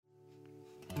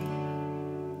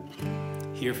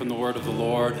Hear from the word of the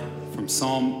Lord from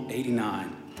Psalm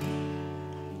 89,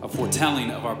 a foretelling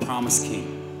of our promised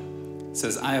King. It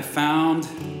says, I have found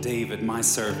David, my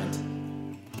servant.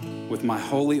 With my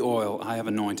holy oil I have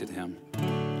anointed him.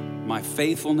 My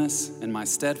faithfulness and my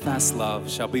steadfast love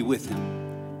shall be with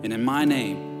him, and in my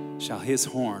name shall his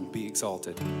horn be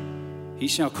exalted. He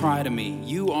shall cry to me,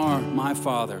 you are my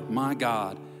Father, my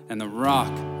God, and the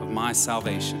rock of my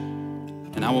salvation.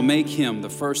 And I will make him the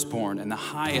firstborn and the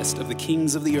highest of the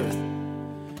kings of the earth.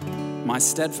 My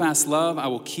steadfast love I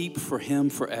will keep for him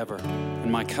forever,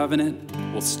 and my covenant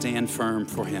will stand firm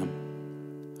for him.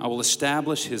 I will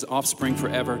establish his offspring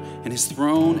forever, and his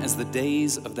throne as the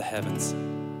days of the heavens.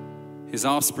 His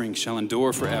offspring shall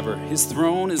endure forever. His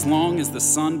throne as long as the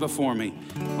sun before me.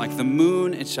 Like the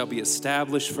moon, it shall be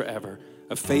established forever,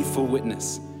 a faithful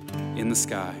witness in the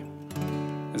sky.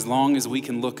 As long as we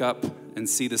can look up and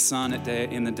see the sun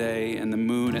in the day and the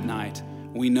moon at night,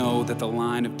 we know that the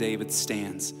line of David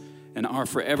stands, and our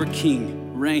forever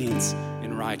King reigns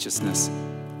in righteousness.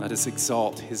 Let us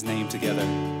exalt his name together.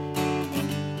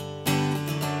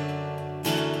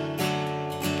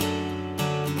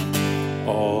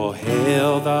 Oh,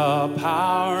 hail the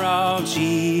power of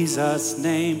Jesus'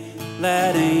 name.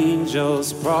 Let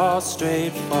angels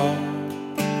prostrate fall.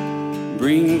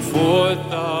 Bring forth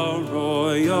the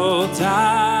royal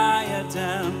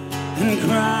diadem and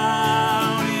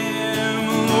crown him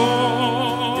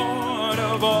Lord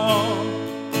of all.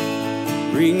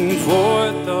 Bring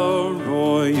forth the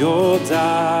royal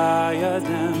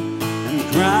diadem and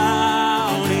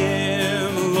crown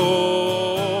him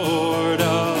Lord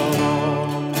of all.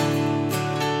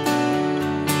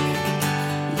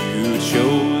 You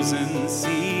chosen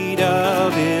seed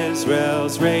of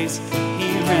Israel's race,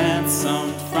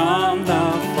 ransomed from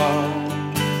the fall.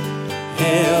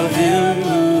 Hail him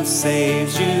who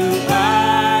saves you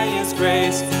by his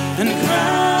grace and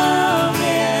crown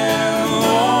him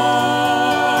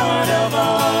Lord of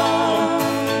all.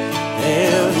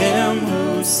 Hail him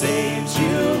who saves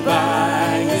you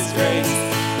by his grace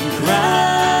and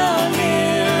crown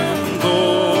him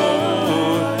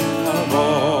Lord of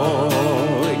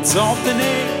all. Exalt the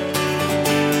name,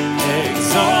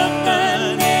 exalt the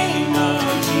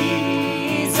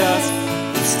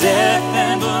death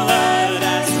and blood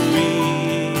has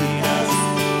freed us.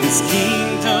 His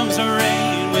kingdom's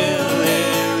reign will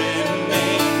e'er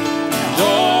remain, and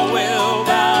all will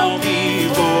bow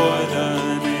before the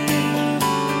name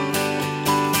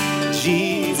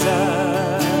Jesus.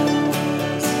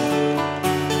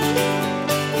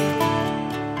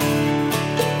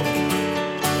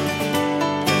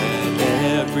 And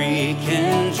every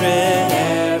kindred,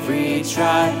 every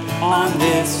tribe on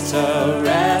this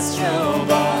terrestrial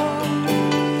bar,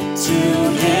 to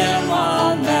him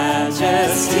all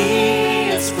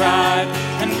majesty ascribe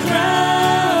and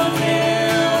crown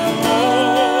him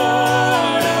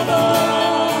Lord of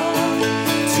all.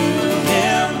 To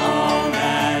him all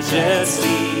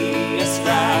majesty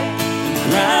ascribe and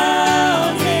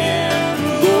crown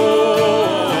him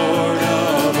Lord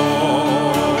of all.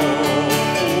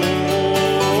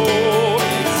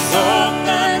 Exalt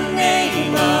the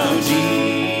name of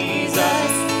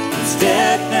Jesus, whose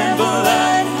death and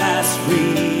blood has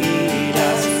freed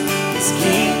us. His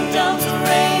kingdom's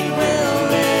reign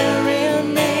will e'er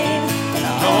remain, and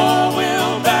all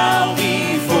will bow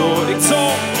before.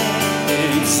 Exalt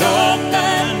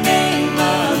the name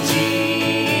of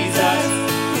Jesus,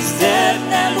 whose death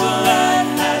and blood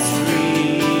has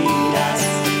freed us.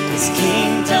 His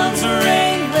kingdom's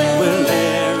reign will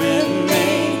e'er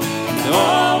remain, and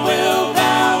all will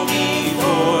bow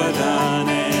before the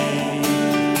name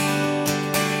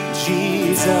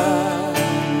Jesus.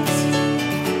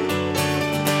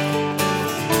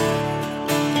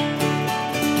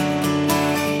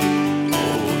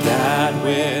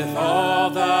 With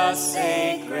all the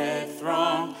sacred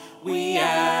throng, we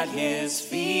at his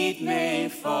feet may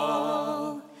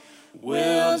fall.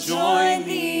 We'll join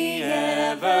the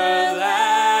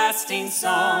everlasting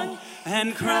song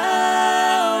and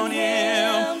crown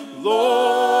him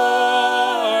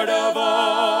Lord of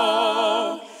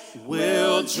all.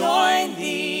 We'll join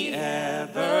the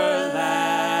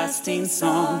everlasting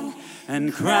song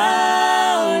and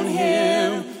crown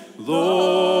him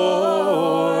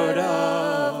Lord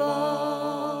of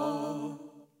all.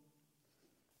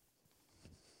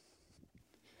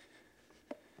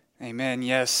 Amen.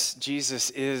 Yes, Jesus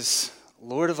is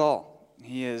Lord of all.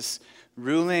 He is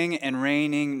ruling and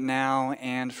reigning now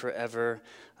and forever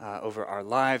over our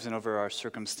lives and over our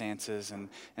circumstances. And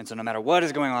so no matter what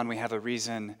is going on, we have a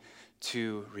reason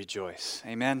to rejoice.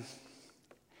 Amen.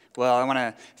 Well, I want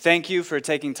to thank you for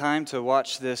taking time to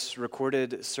watch this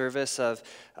recorded service of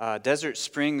Desert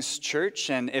Springs Church.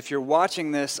 And if you're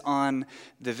watching this on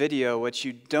the video, what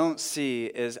you don't see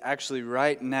is actually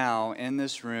right now in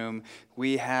this room,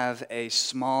 we have a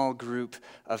small group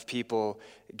of people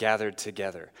gathered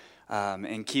together.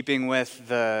 In keeping with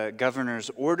the governor's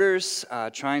orders,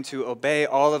 trying to obey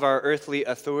all of our earthly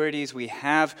authorities, we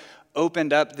have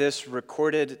opened up this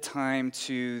recorded time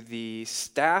to the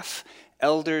staff,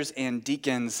 elders, and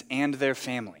deacons and their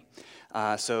family.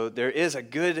 So there is a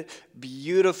good,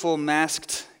 beautiful,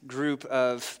 masked group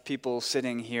of people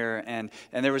sitting here, and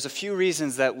there was a few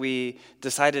reasons that we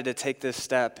decided to take this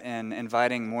step in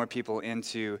inviting more people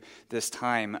into this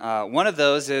time. One of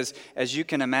those is, as you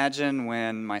can imagine,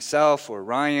 when myself or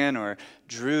Ryan or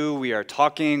Drew, we are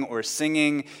talking or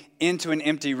singing into an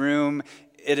empty room,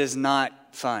 it is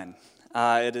not fun.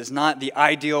 It is not the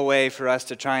ideal way for us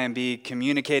to try and be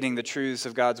communicating the truths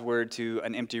of God's word to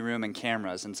an empty room and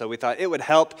cameras. And so we thought it would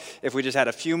help if we just had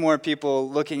a few more people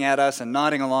looking at us and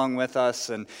nodding along with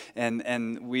us.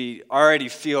 And we already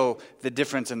feel the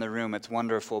difference in the room. It's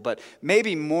wonderful. But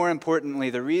maybe more importantly,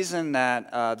 the reason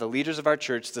that the leaders of our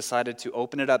church decided to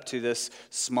open it up to this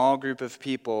small group of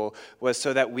people was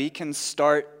so that we can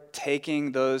start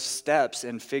taking those steps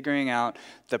and figuring out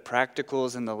the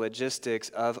practicals and the logistics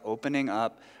of opening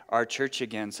up our church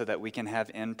again so that we can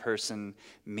have in-person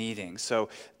meetings. So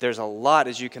there's a lot,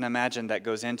 as you can imagine, that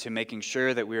goes into making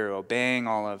sure that we are obeying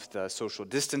all of the social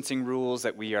distancing rules,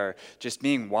 that we are just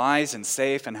being wise and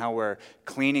safe, and how we're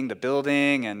cleaning the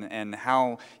building, and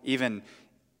how even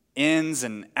ins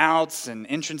and outs and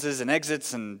entrances and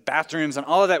exits and bathrooms and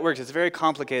all of that works. It's very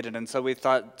complicated, and so we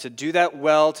thought to do that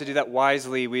well, to do that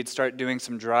wisely, we'd start doing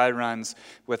some dry runs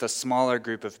with a smaller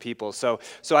group of people. So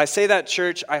I say that,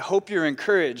 church, I hope you're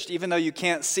encouraged. Even though you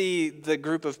can't see the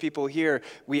group of people here,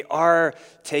 we are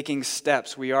taking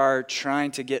steps. We are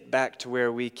trying to get back to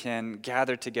where we can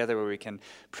gather together, where we can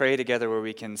pray together, where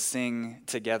we can sing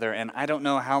together. And I don't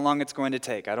know how long it's going to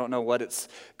take. I don't know what it's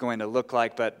going to look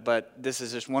like, but this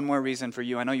is just one more reason for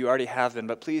you. I know you already have been,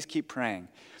 but please keep praying.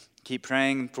 Keep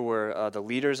praying for the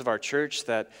leaders of our church,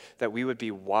 that we would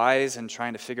be wise in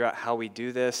trying to figure out how we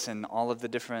do this and all of the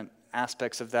different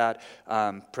aspects of that.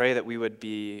 Pray that we would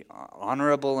be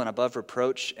honorable and above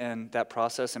reproach in that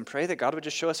process, and pray that God would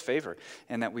just show us favor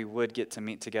and that we would get to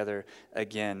meet together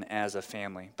again as a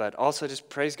family. But also just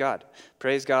praise God.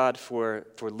 Praise God for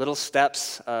little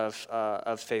steps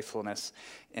of faithfulness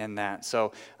in that.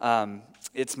 So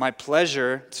it's my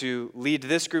pleasure to lead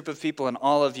this group of people and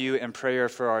all of you in prayer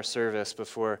for our service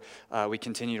before we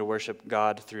continue to worship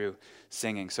God through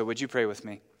singing. So would you pray with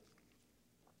me?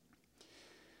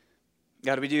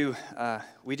 God, we do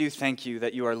thank you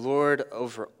that you are Lord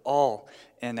over all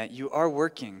and that you are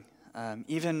working.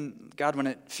 Even, God, when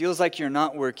it feels like you're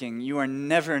not working, you are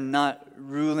never not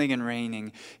ruling and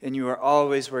reigning, and you are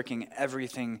always working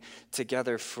everything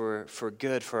together for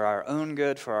good, for our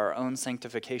own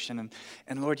sanctification.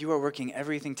 And Lord, you are working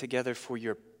everything together for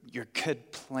your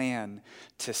good plan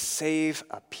to save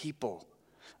a people,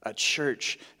 a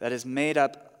church that is made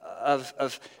up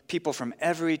of people from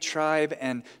every tribe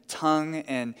and tongue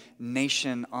and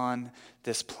nation on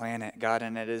this planet, God.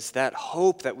 And it is that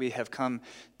hope that we have come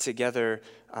together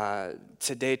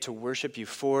today to worship you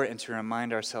for and to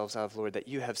remind ourselves of, Lord, that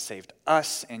you have saved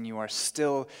us and you are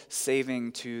still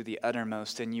saving to the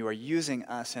uttermost, and you are using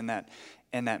us in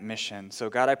that mission. So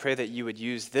God, I pray that you would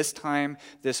use this time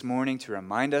this morning to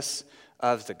remind us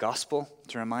of the gospel,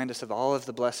 to remind us of all of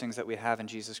the blessings that we have in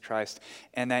Jesus Christ,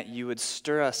 and that you would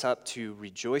stir us up to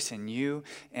rejoice in you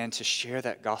and to share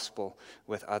that gospel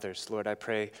with others. Lord, I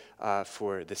pray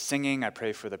for the singing, I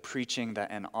pray for the preaching,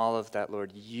 that in all of that,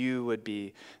 Lord, you would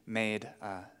be made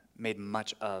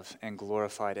much of and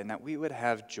glorified, and that we would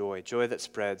have joy that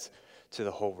spreads to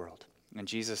the whole world. In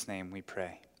Jesus' name we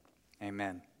pray.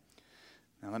 Amen.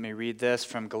 Now let me read this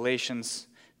from Galatians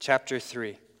chapter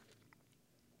 3.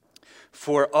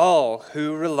 For all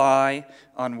who rely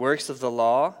on works of the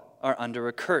law are under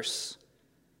a curse.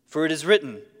 For it is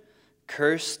written,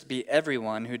 "Cursed be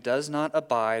everyone who does not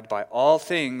abide by all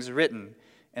things written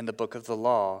in the book of the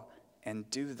law and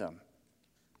do them."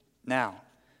 Now,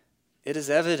 it is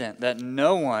evident that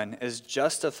no one is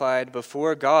justified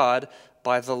before God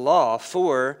by the law,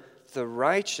 for the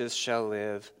righteous shall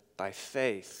live by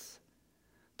faith.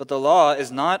 But the law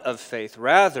is not of faith.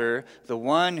 Rather, the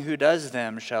one who does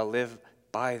them shall live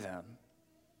by them.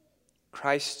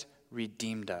 Christ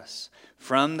redeemed us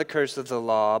from the curse of the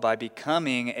law by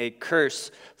becoming a curse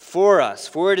for us.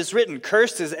 For it is written,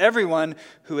 "Cursed is everyone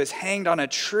who is hanged on a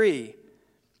tree,"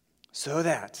 so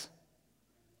that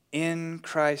in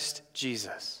Christ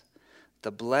Jesus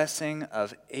the blessing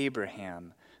of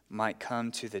Abraham might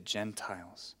come to the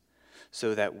Gentiles,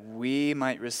 so that we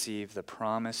might receive the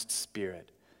promised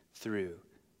Spirit through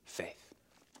faith.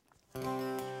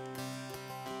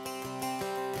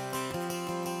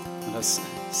 Let us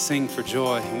sing for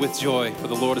joy and with joy, for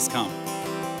the Lord has come.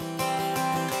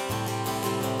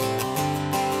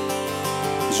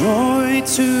 Joy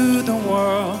to the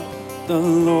world, the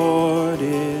Lord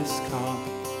is come.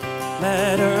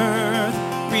 Let earth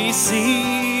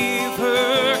receive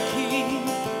her King.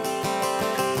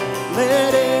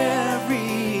 Let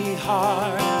every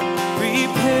heart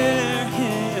prepare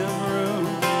him room.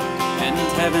 And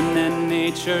heaven and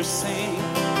nature sing.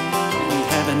 And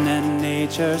heaven and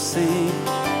nature sing.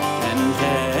 And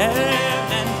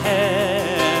heaven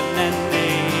and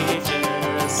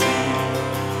nature sing.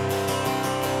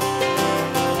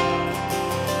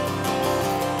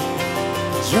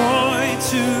 Joy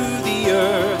to the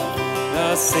earth,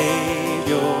 the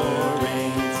Savior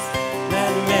reigns.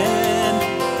 Let men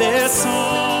their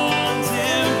songs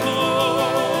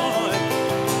employ,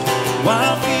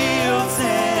 while fields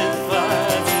and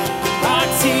floods,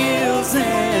 rocks, hills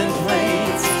and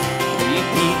plains,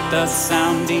 repeat the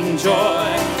sounding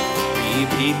joy,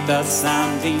 repeat the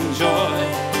sounding joy,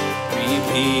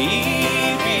 repeat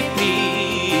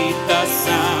the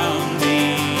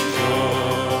sounding joy.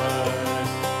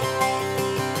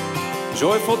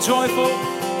 Joyful, joyful.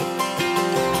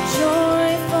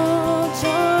 Joyful,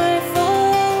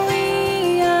 joyful, we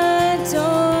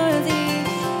adore thee,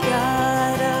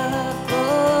 God of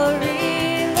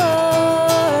glory,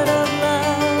 Lord of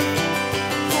love.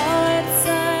 Hearts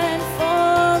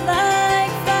unfold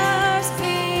like flowers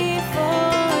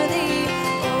before thee,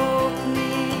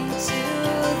 opening to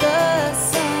the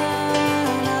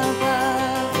sun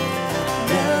above.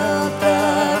 Melt the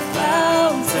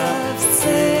clouds of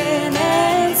sin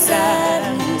and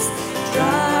sadness,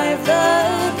 drive the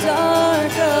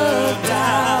dark of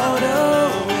doubt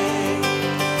away.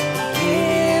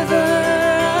 Giver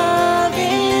of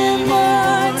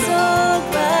immortal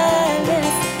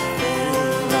gladness,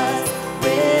 fill us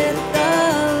with the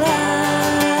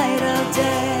light of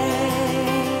day.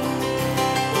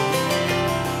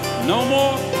 No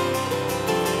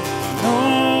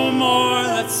more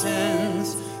let sins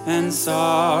and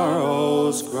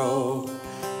sorrows grow,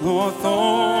 nor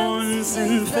thorns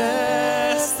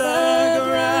infest the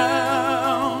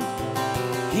ground.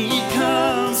 He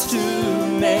comes to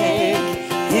make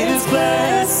his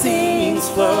blessings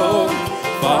flow,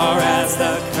 far as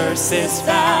the curse is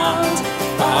found,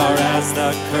 far as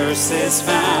the curse is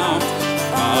found,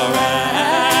 far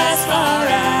as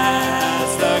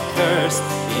the curse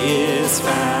is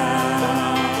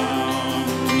found.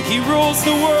 He rules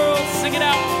the world, sing it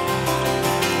out.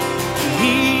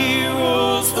 He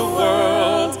rules the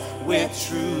world with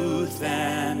truth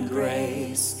and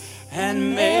grace,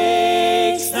 and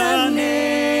makes the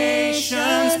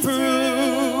nations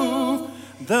prove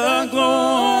the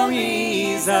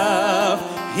glories of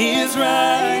his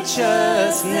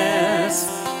righteousness,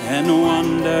 and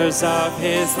wonders of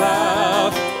his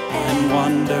love, and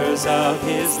wonders of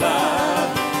his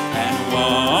love, and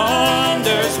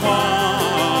wonders of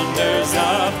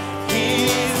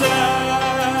his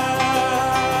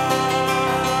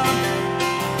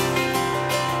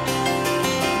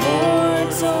love.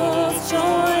 Mortals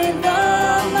join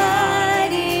the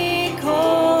mighty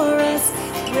chorus,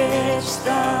 which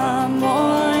the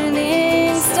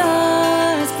morning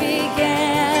stars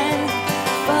began.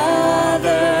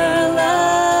 Father,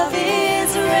 love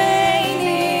is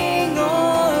reigning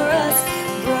o'er us.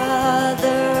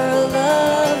 Brother,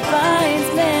 love binds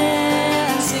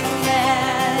men to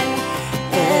man.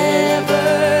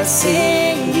 Ever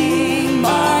singing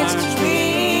march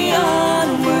we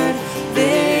onward,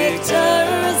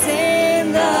 victors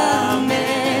in the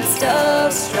midst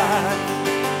of strife.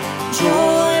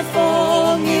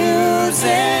 Joyful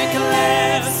music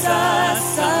lifts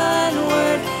us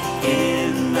onward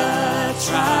in the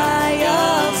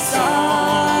triumph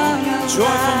song of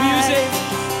Joyful music.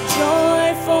 life.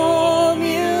 Joyful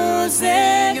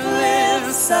music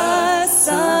lifts us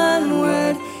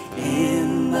onward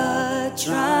in the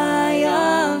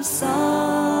triumph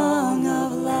song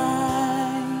of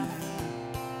life.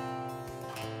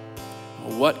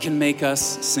 What can make us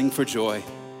sing for joy?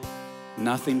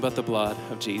 Nothing but the blood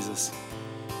of Jesus.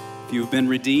 If you've been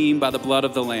redeemed by the blood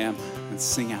of the Lamb, then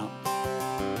sing out.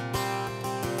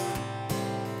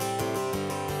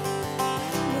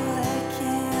 What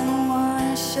can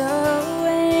wash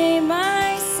away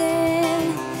my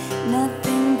sin?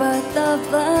 Nothing but the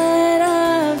blood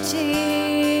of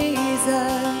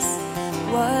Jesus.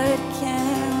 What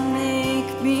can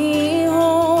make me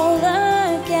whole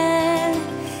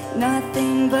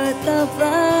the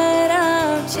blood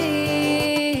of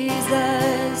Jesus.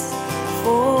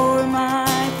 For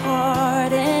my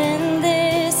part in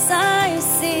this I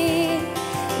see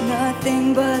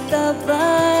nothing but the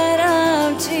blood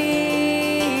of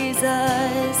Jesus.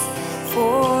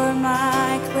 For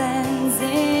my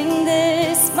cleansing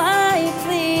this my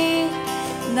plea,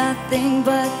 nothing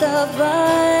but the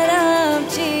blood of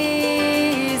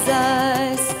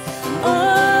Jesus.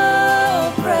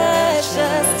 Oh,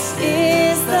 precious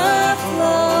is the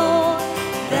flow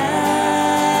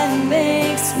that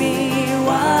makes me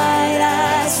white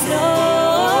as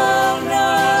snow.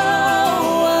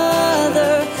 No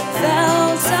other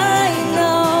fount I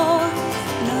know,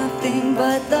 nothing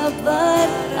but the blood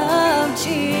of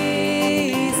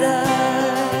Jesus.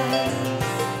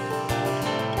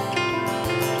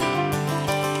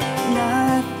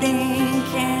 Nothing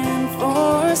can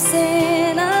for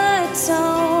sin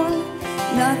atone,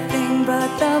 nothing but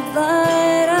the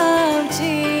blood of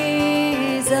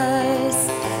Jesus.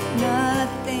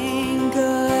 Nothing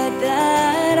good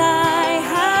that I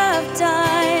have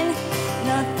done,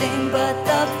 nothing but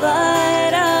the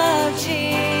blood of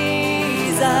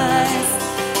Jesus.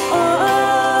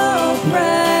 Oh,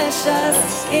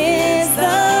 precious is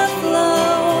the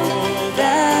flow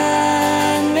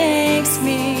that makes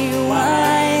me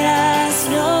white as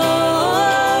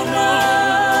snow. No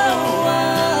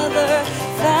other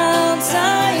fount I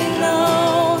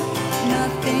know,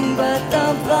 nothing but the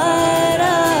blood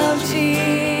of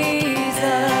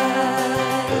Jesus.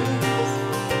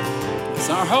 It's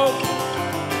our hope.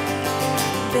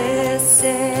 This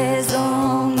is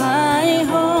all my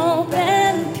hope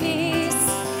and peace,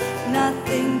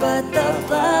 nothing but the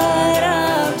blood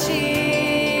of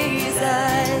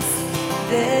Jesus.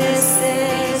 This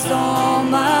is all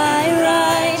my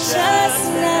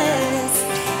righteousness,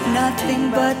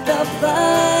 nothing but the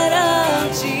blood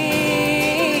of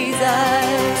Jesus.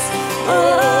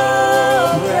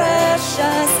 Oh,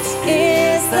 precious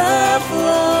is the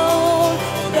flow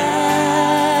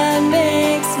that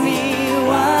makes me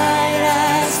white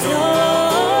as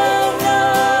snow. No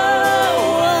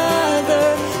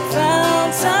other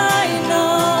fount I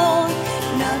know,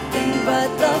 nothing but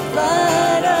the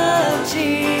blood of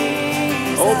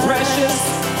Jesus. Oh, precious.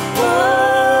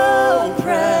 Oh,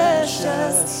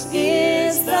 precious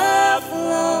is the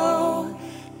flow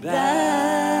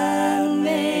that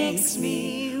makes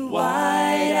me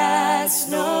white as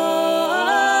snow.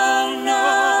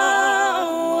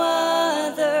 No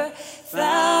other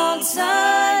fount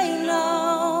I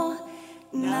know,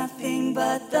 nothing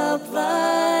but the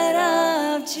blood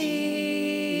of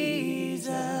Jesus.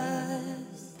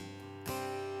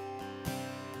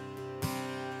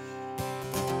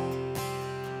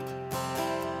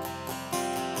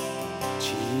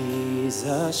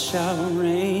 Jesus shall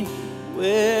reign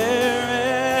wherever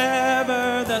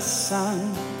the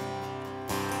sun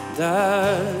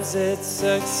does its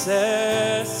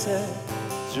successive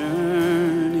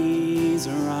journeys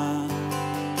run.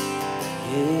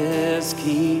 His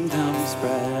kingdom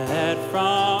spread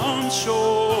from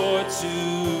shore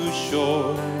to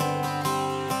shore,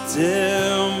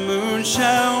 till moon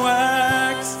shall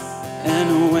wax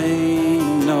and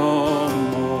wane no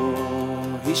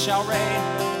more. He shall reign.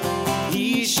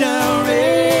 He shall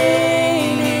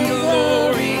reign in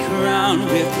glory, crowned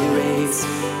with grace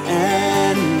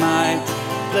and might.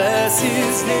 Bless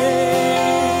his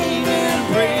name and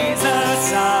praise our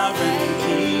sovereign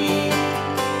King.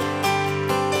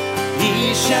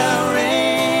 He shall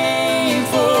reign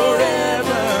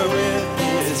forever with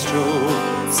his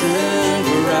chosen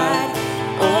bride.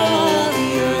 All the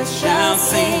earth shall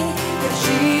sing that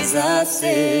Jesus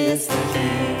is the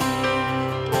King.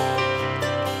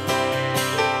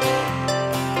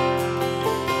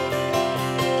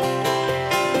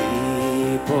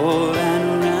 People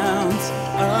and rounds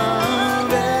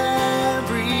of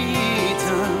every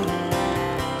tongue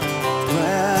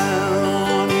dwell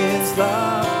on his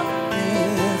love,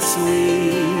 his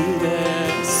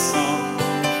sweetest song,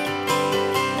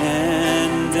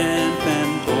 and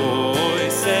infant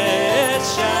voices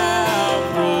shall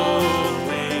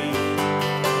proclaim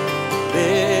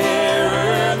their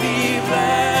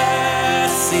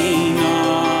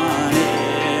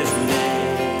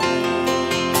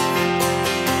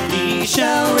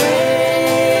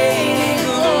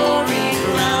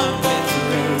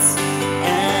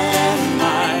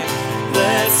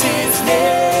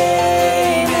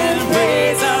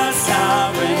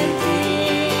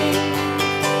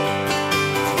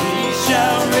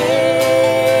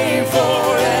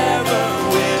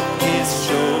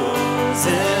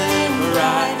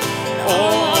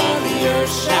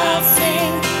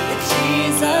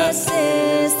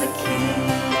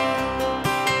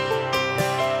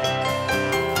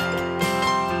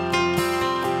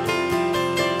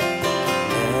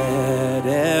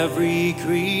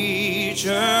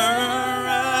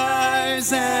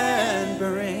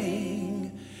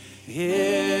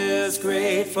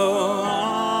grateful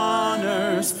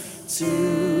honors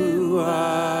to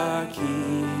our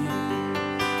King.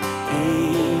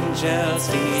 Angels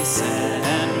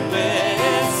descend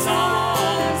with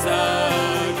songs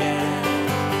again,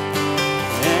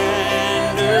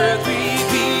 and earth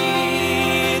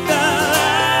repeat the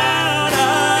loud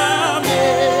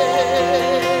amen.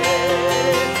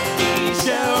 He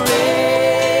shall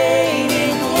reign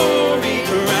in glory,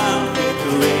 crowned with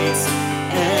grace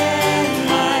and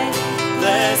might.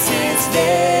 Bless his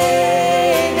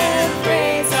name and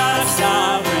praise our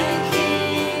sovereign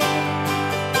King.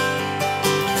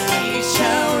 He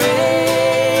shall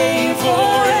reign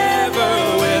forever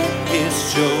with his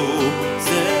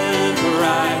chosen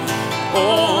bride.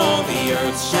 All the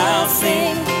earth shall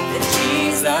sing that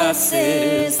Jesus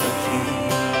is the King.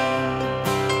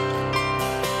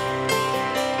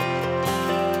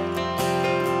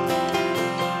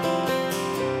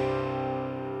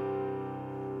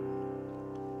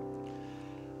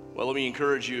 Well, let me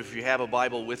encourage you, if you have a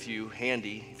Bible with you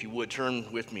handy, if you would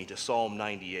turn with me to Psalm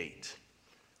 98.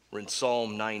 We're in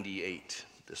Psalm 98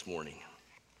 this morning.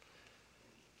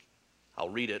 I'll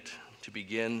read it to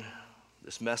begin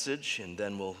this message, and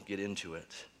then we'll get into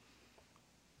it.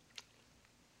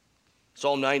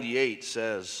 Psalm 98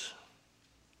 says,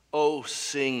 "Oh,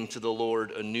 sing to the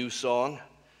Lord a new song,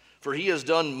 for he has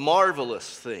done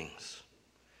marvelous things.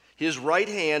 His right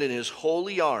hand and his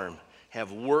holy arm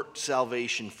have worked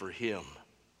salvation for him.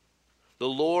 The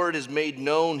Lord has made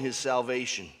known his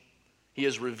salvation. He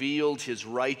has revealed his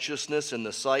righteousness in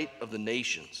the sight of the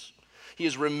nations. He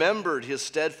has remembered his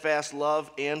steadfast love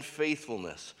and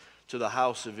faithfulness to the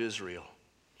house of Israel.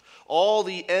 All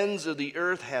the ends of the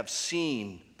earth have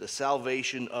seen the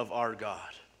salvation of our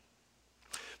God.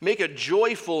 Make a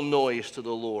joyful noise to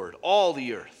the Lord, all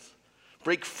the earth.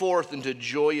 Break forth into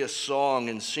joyous song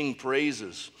and sing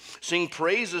praises. Sing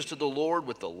praises to the Lord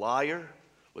with the lyre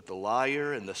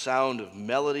and the sound of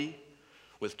melody,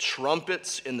 with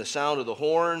trumpets and the sound of the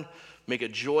horn. Make a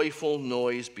joyful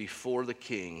noise before the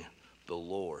King, the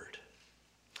Lord.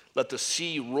 Let the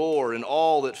sea roar and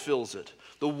all that fills it,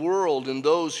 the world and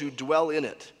those who dwell in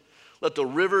it. Let the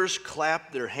rivers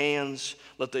clap their hands.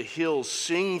 Let the hills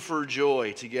sing for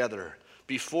joy together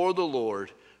before the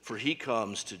Lord, for he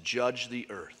comes to judge the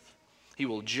earth. He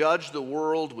will judge the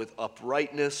world with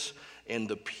uprightness and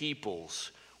the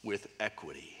peoples with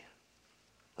equity."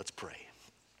 Let's pray.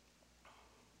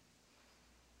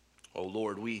 Oh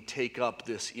Lord, we take up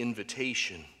this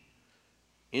invitation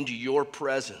into your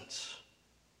presence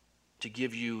to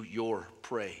give you your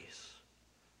praise.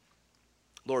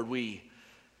 Lord, we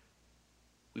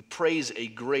praise a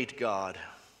great God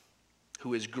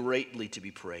who is greatly to be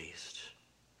praised.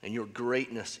 And your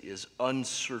greatness is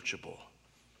unsearchable.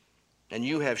 And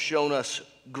you have shown us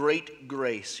great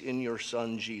grace in your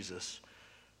Son, Jesus,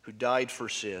 who died for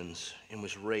sins and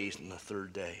was raised on the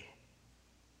third day.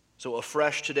 So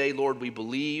afresh today, Lord, we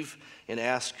believe and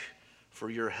ask for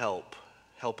your help.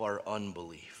 Help our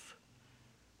unbelief.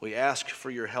 We ask for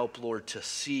your help, Lord, to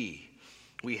see.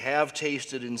 We have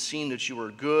tasted and seen that you are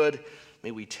good.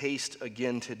 May we taste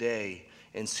again today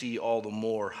and see all the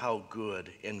more how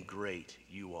good and great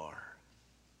you are.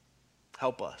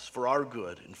 Help us for our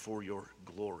good and for your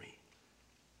glory.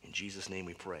 In Jesus' name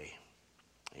we pray.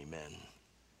 Amen.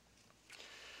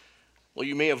 Well,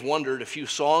 you may have wondered a few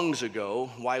songs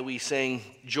ago why we sang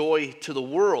Joy to the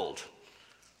World,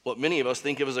 what many of us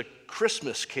think of as a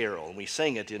Christmas carol, and we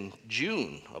sang it in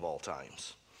June of all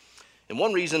times. And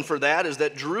one reason for that is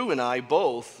that Drew and I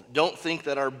both don't think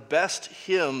that our best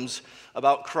hymns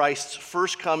about Christ's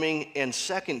first coming and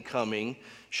second coming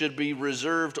should be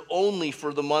reserved only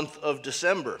for the month of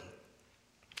December.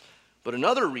 But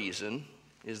another reason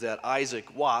is that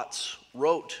Isaac Watts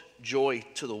wrote Joy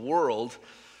to the World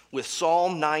with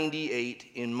Psalm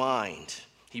 98 in mind.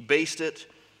 He based it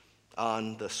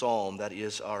on the psalm that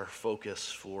is our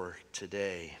focus for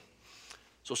today.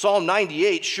 So Psalm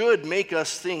 98 should make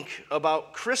us think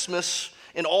about Christmas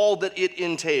and all that it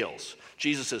entails.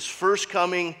 Jesus' first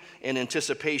coming and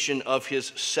anticipation of his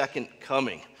second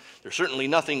coming. There's certainly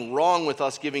nothing wrong with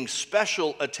us giving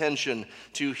special attention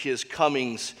to his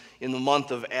comings in the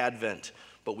month of Advent,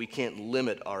 but we can't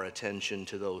limit our attention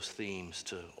to those themes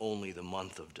to only the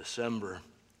month of December.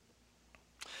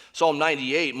 Psalm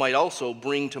 98 might also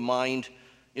bring to mind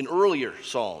an earlier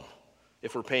psalm,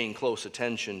 if we're paying close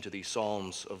attention to these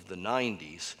psalms of the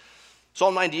 90s.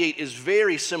 Psalm 98 is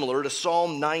very similar to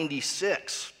Psalm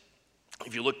 96.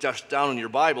 If you look down in your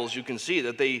Bibles, you can see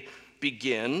that they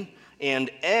begin and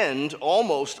end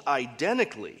almost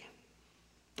identically.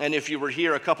 And if you were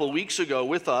here a couple weeks ago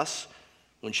with us,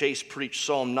 When Chase preached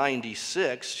Psalm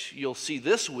 96, you'll see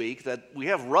this week that we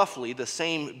have roughly the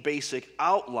same basic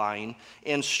outline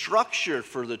and structure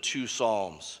for the two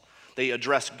Psalms. They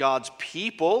address God's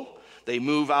people, they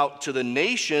move out to the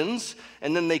nations,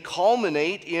 and then they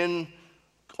culminate in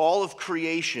all of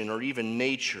creation or even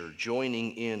nature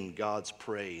joining in God's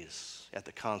praise at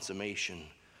the consummation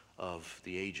of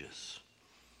the ages.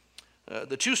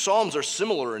 The two Psalms are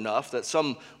similar enough that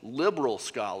some liberal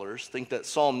scholars think that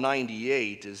Psalm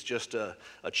 98 is just a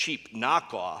cheap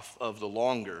knockoff of the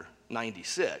longer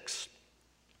 96.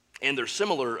 And they're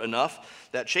similar enough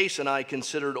that Chase and I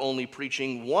considered only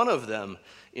preaching one of them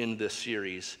in this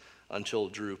series until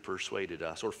Drew persuaded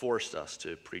us or forced us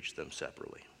to preach them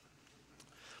separately.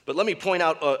 But let me point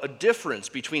out a difference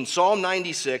between Psalm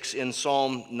 96 and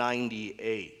Psalm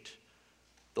 98.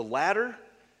 The latter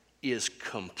is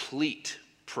complete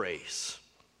praise.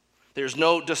 There's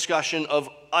no discussion of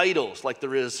idols like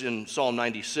there is in Psalm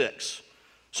 96.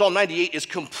 Psalm 98 is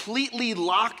completely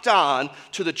locked on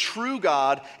to the true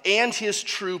God and his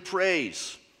true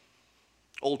praise.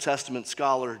 Old Testament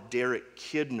scholar Derek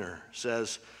Kidner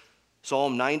says,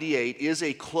 Psalm 98 is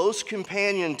a close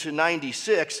companion to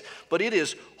 96, but it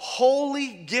is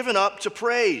wholly given up to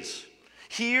praise.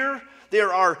 Here,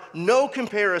 there are no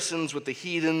comparisons with the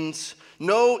heathens,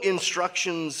 no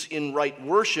instructions in right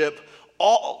worship.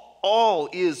 All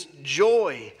is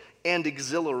joy and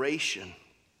exhilaration.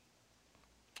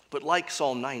 But like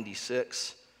Psalm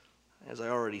 96, as I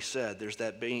already said, there's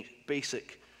that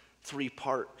basic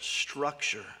three-part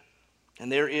structure.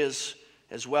 And there is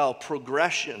as well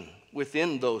progression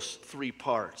within those three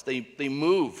parts. They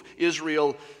move.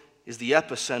 Israel is the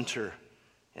epicenter,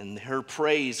 and her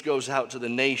praise goes out to the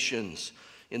nations,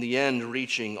 in the end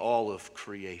reaching all of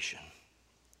creation.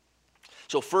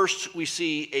 So first we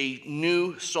see a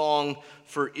new song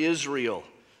for Israel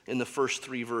in the first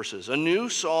three verses. A new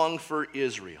song for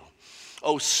Israel.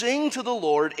 Oh, sing to the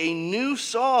Lord a new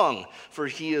song, for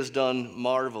he has done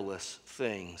marvelous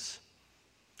things.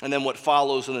 And then what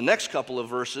follows in the next couple of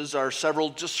verses are several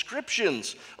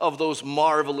descriptions of those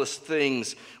marvelous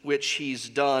things which he's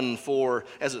done for,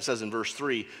 as it says in verse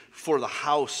 3, for the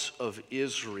house of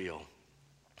Israel.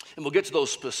 And we'll get to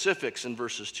those specifics in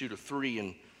verses 2 to 3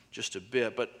 in just a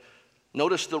bit. But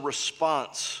notice the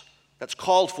response that's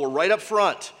called for right up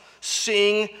front.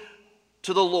 Sing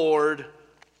to the Lord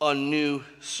a new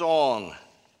song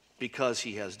because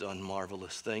he has done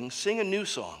marvelous things. Sing a new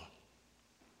song.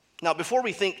 Now, before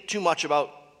we think too much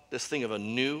about this thing of a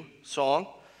new song,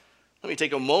 let me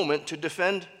take a moment to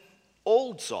defend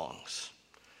old songs.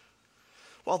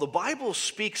 While the Bible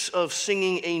speaks of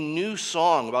singing a new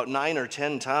song about 9 or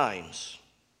 10 times,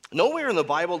 nowhere in the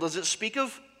Bible does it speak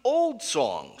of old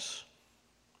songs.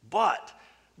 But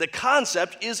the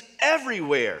concept is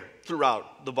everywhere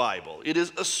throughout the Bible. It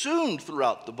is assumed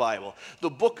throughout the Bible. The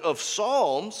book of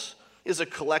Psalms is a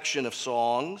collection of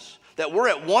songs that were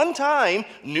at one time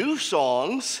new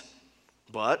songs,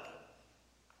 but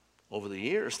over the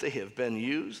years they have been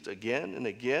used again and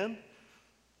again.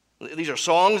 These are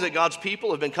songs that God's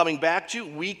people have been coming back to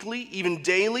weekly, even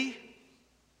daily,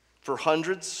 for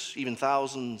hundreds, even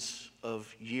thousands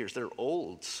of years. They're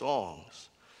old songs.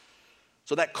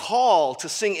 So that call to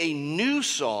sing a new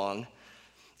song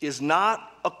is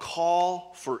not a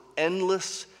call for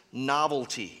endless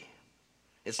novelty.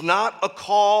 It's not a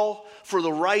call for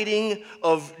the writing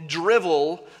of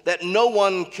drivel that no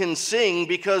one can sing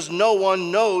because no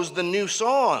one knows the new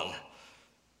song.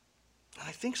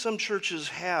 I think some churches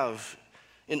have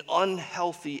an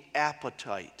unhealthy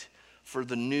appetite for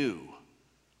the new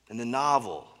and the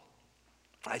novel.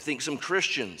 I think some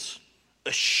Christians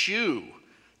eschew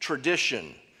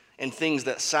tradition and things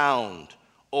that sound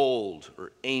old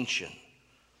or ancient.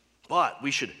 But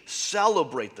we should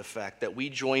celebrate the fact that we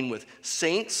join with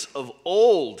saints of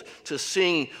old to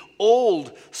sing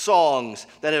old songs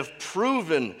that have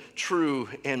proven true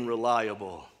and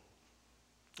reliable.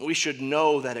 We should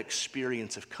know that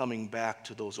experience of coming back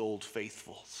to those old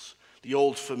faithfuls, the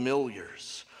old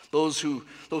familiars, those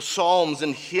psalms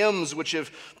and hymns which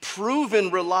have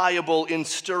proven reliable in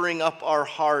stirring up our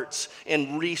hearts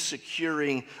and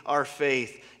re-securing our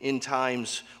faith in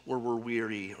times where we're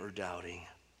weary or doubting.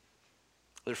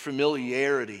 Their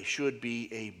familiarity should be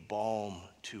a balm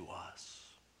to us.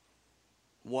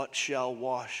 What shall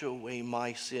wash away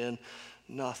my sin?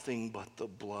 Nothing but the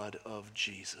blood of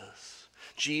Jesus.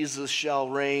 Jesus shall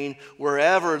reign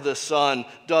wherever the sun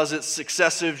does its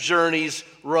successive journeys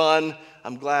run.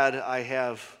 I'm glad I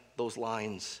have those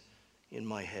lines in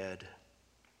my head.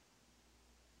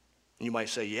 And you might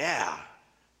say, yeah,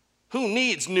 who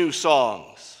needs new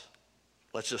songs?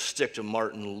 Let's just stick to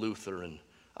Martin Luther and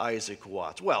Isaac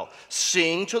Watts? Well,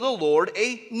 sing to the Lord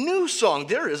a new song.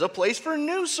 There is a place for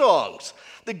new songs.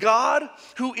 The God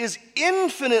who is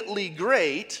infinitely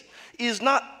great is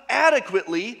not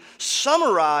adequately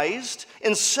summarized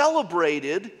and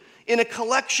celebrated in a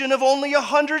collection of only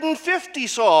 150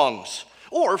 songs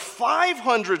or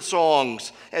 500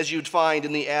 songs, as you'd find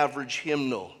in the average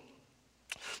hymnal.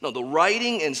 No, the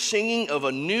writing and singing of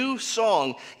a new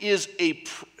song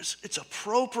it's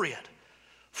appropriate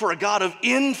for a God of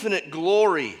infinite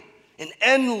glory and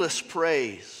endless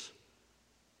praise.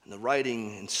 And the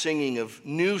writing and singing of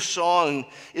new song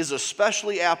is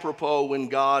especially apropos when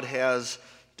God has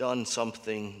done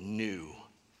something new.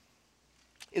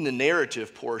 In the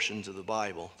narrative portions of the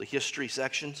Bible, the history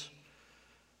sections,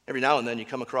 every now and then you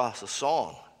come across a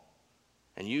song.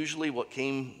 And usually what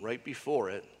came right before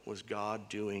it was God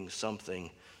doing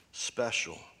something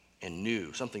special and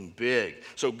new, something big.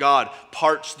 So God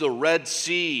parts the Red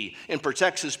Sea and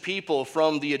protects his people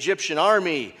from the Egyptian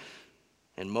army.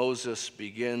 And Moses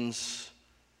begins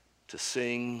to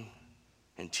sing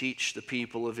and teach the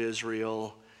people of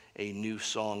Israel a new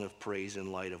song of praise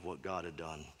in light of what God had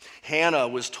done. Hannah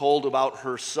was told about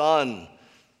her son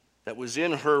that was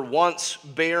in her once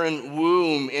barren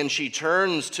womb, and she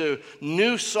turns to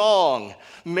new song.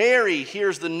 Mary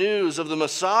hears the news of the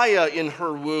Messiah in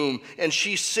her womb, and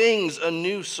she sings a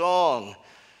new song.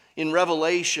 In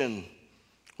Revelation,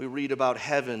 we read about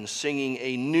heaven singing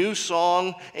a new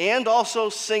song and also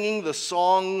singing the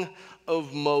song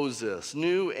of Moses,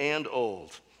 new and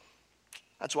old.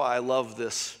 That's why I love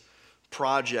this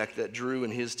project that Drew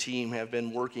and his team have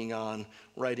been working on,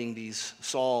 writing these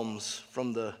songs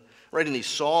from the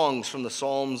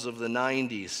Psalms of the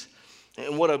 90s.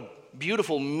 And what a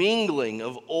beautiful mingling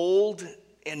of old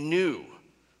and new.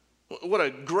 What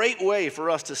a great way for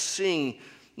us to sing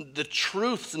the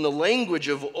truths and the language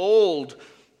of old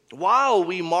while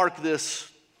we mark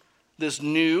this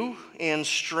new and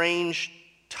strange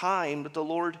time that the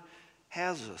Lord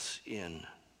has us in,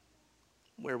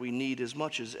 where we need as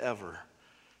much as ever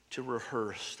to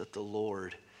rehearse that the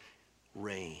Lord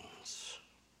reigns.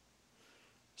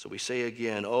 So we say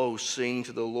again, oh, sing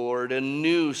to the Lord a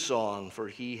new song, for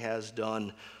he has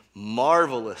done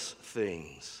marvelous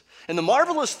things. And the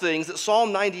marvelous things that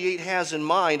Psalm 98 has in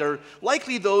mind are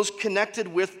likely those connected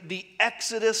with the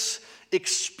Exodus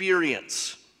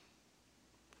experience.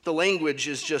 The language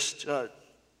is just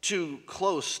too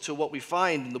close to what we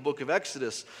find in the book of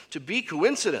Exodus to be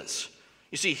coincidence.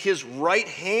 You see, his right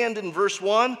hand in verse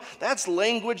 1, that's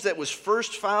language that was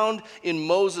first found in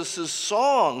Moses'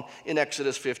 song in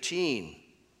Exodus 15.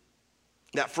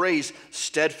 That phrase,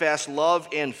 steadfast love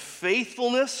and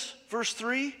faithfulness, verse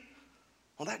 3,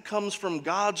 well, that comes from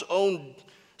God's own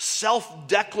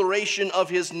self-declaration of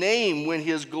his name when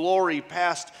his glory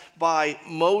passed by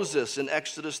Moses in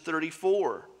Exodus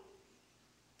 34.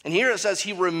 And here it says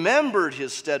he remembered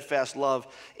his steadfast love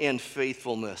and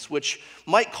faithfulness, which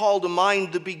might call to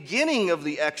mind the beginning of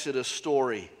the Exodus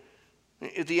story.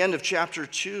 At the end of chapter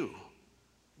 2,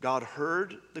 God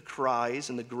heard the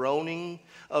cries and the groaning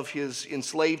of his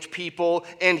enslaved people,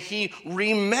 and he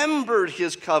remembered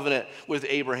his covenant with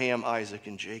Abraham, Isaac,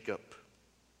 and Jacob.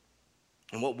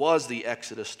 And what was the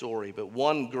Exodus story but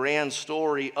one grand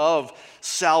story of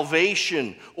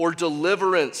salvation or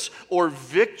deliverance or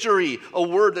victory, a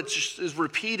word that just is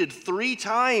repeated 3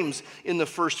 times in the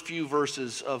first few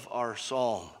verses of our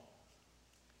psalm.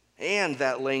 And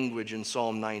that language in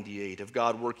Psalm 98 of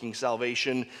God working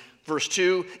salvation, verse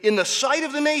 2, in the sight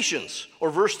of the nations, or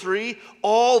verse 3,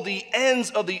 all the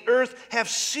ends of the earth have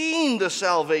seen the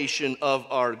salvation of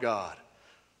our God.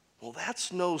 Well,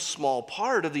 that's no small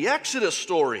part of the Exodus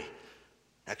story.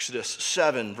 Exodus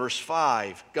 7, verse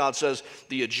 5, God says,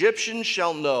 the Egyptians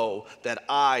shall know that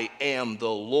I am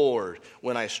the Lord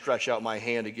when I stretch out my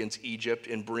hand against Egypt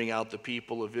and bring out the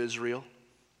people of Israel.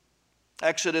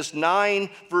 Exodus 9,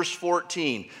 verse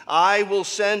 14, I will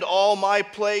send all my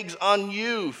plagues on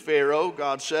you, Pharaoh,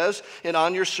 God says, and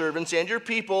on your servants and your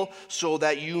people, so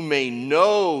that you may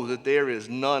know that there is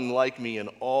none like me in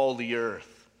all the earth.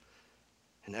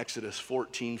 In Exodus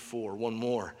 14:4, one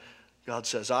more, God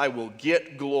says, I will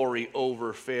get glory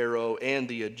over Pharaoh, and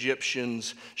the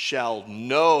Egyptians shall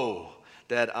know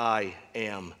that I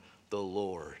am the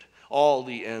Lord. All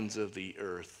the ends of the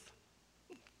earth,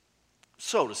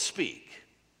 so to speak.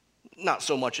 Not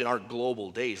so much in our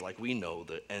global days like we know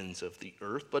the ends of the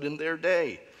earth, but in their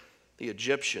day, the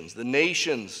Egyptians, the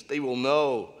nations, they will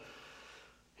know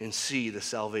and see the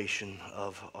salvation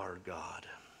of our God.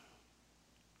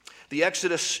 The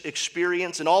Exodus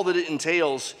experience and all that it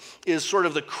entails is sort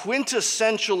of the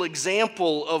quintessential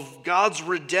example of God's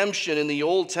redemption in the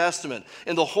Old Testament.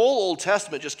 And the whole Old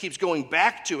Testament just keeps going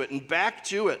back to it and back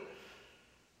to it.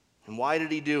 And why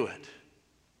did he do it?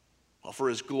 Well, for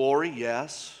his glory,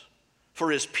 yes. For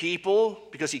his people,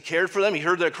 because he cared for them, he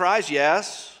heard their cries,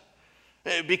 yes.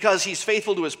 Because he's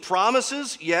faithful to his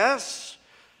promises, yes.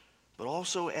 But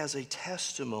also as a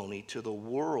testimony to the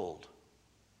world.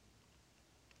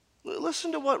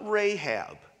 Listen to what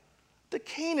Rahab, the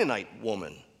Canaanite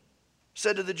woman,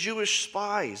 said to the Jewish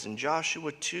spies in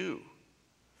Joshua 2.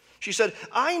 She said,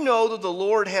 I know that the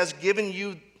Lord has given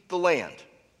you the land.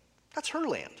 That's her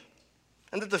land.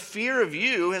 And that the fear of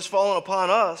you has fallen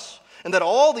upon us, and that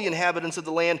all the inhabitants of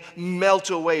the land melt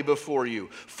away before you.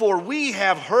 For we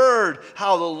have heard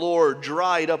how the Lord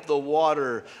dried up the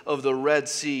water of the Red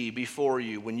Sea before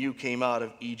you when you came out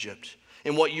of Egypt,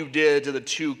 and what you did to the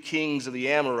 2 kings of the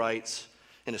Amorites.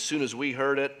 And as soon as we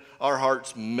heard it, our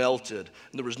hearts melted,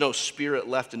 and there was no spirit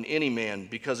left in any man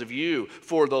because of you.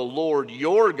 For the Lord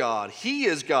your God, he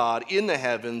is God in the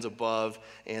heavens above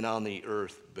and on the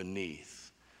earth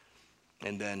beneath.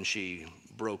 And then she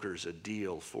brokers a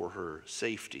deal for her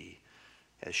safety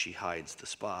as she hides the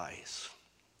spies.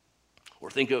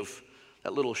 Or think of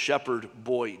that little shepherd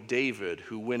boy David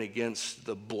who went against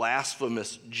the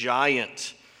blasphemous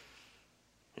giant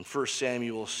in 1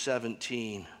 Samuel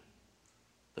 17.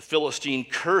 The Philistine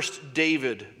cursed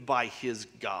David by his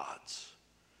gods.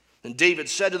 And David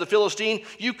said to the Philistine,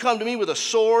 you come to me with a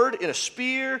sword and a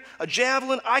spear, a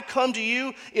javelin. I come to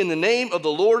you in the name of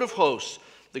the Lord of hosts,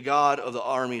 the God of the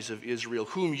armies of Israel,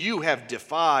 whom you have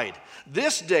defied.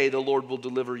 This day the Lord will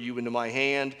deliver you into my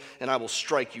hand, and I will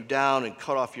strike you down and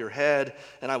cut off your head,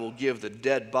 and I will give the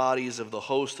dead bodies of the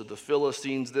host of the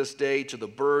Philistines this day to the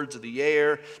birds of the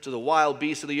air, to the wild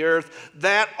beasts of the earth,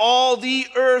 that all the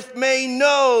earth may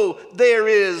know there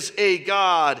is a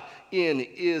God in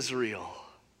Israel.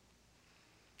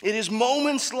 It is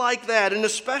moments like that, and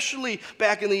especially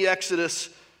back in the Exodus,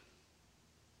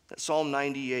 that Psalm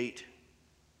 98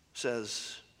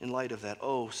 says, in light of that,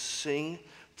 oh, sing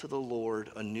to the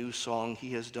Lord a new song.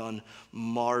 He has done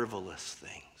marvelous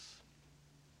things.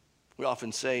 We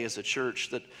often say as a church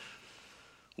that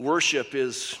worship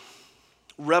is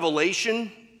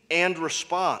revelation and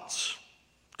response.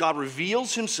 God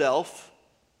reveals himself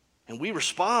and we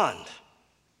respond.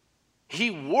 He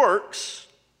works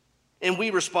and we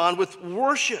respond with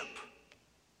worship.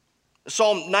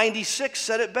 Psalm 96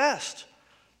 said it best.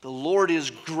 The Lord is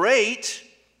great,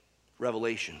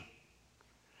 revelation,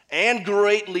 and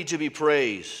greatly to be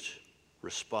praised,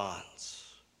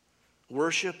 response.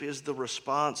 Worship is the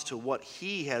response to what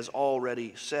he has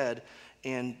already said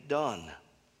and done.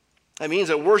 That means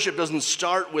that worship doesn't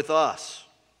start with us.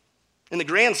 In the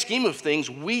grand scheme of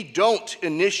things, we don't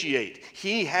initiate.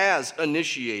 He has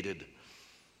initiated.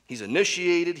 He's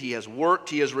initiated, he has worked,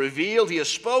 he has revealed, he has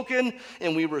spoken,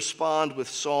 and we respond with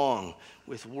song,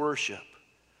 with worship.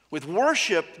 With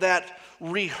worship that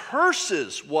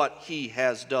rehearses what he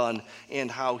has done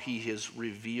and how he has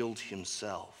revealed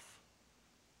himself.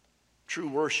 True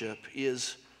worship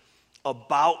is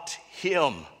about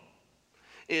him.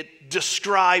 It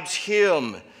describes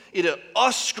him. It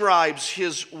ascribes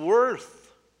his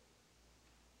worth.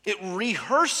 It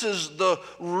rehearses the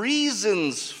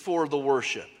reasons for the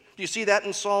worship. Do you see that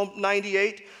in Psalm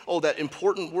 98? Oh, that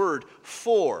important word,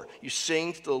 for. You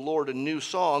sing to the Lord a new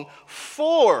song,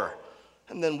 for.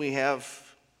 And then we have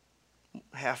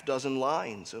half dozen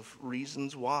lines of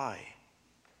reasons why.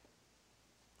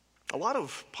 A lot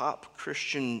of pop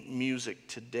Christian music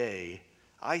today,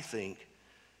 I think,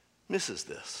 misses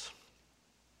this.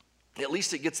 At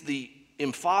least it gets the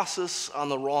emphasis on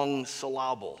the wrong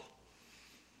syllable.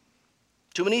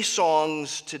 Too many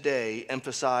songs today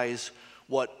emphasize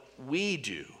what we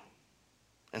do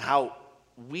and how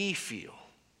we feel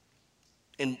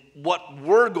and what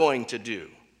we're going to do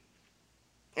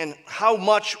and how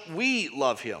much we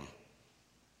love him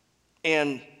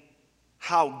and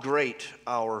how great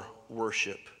our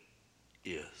worship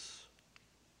is.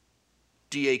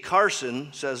 D.A.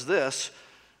 Carson says this: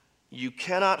 you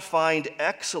cannot find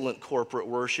excellent corporate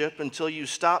worship until you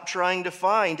stop trying to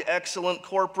find excellent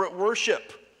corporate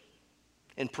worship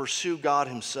and pursue God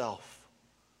himself.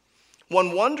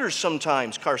 One wonders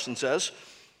sometimes, Carson says,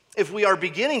 if we are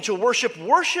beginning to worship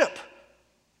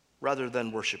rather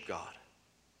than worship God.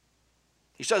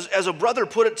 He says, as a brother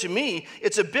put it to me,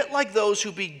 it's a bit like those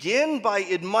who begin by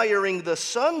admiring the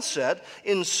sunset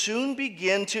and soon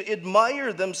begin to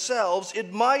admire themselves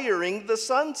admiring the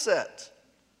sunset.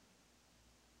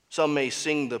 Some may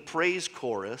sing the praise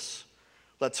chorus,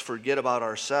 let's forget about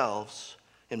ourselves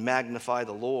and magnify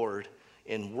the Lord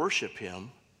and worship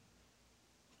him.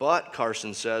 But,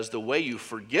 Carson says, the way you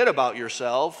forget about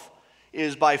yourself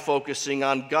is by focusing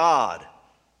on God,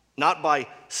 not by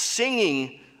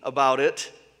singing about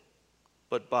it,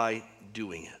 but by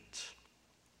doing it.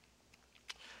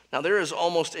 Now, there is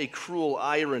almost a cruel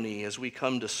irony as we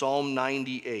come to Psalm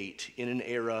 98 in an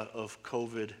era of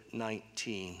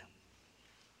COVID-19.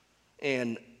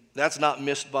 And that's not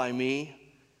missed by me,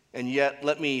 and yet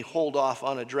let me hold off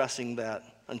on addressing that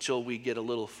until we get a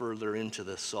little further into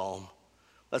this psalm.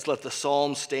 Let's let the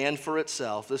psalm stand for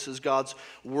itself. This is God's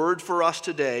word for us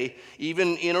today,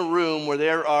 even in a room where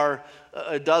there are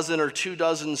a dozen or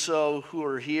 24 so who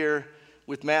are here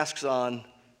with masks on,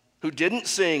 who didn't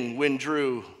sing when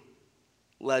Drew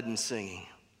led in singing.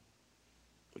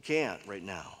 We can't right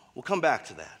now. We'll come back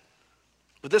to that.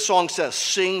 But this song says,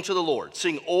 sing to the Lord.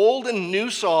 Sing old and new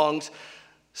songs.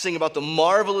 Sing about the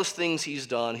marvelous things he's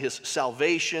done, his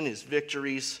salvation, his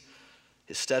victories,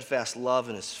 his steadfast love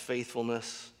and his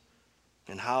faithfulness,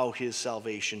 and how his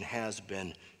salvation has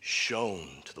been shown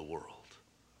to the world.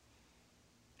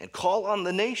 And call on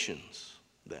the nations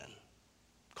then.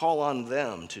 Call on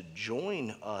them to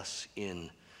join us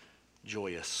in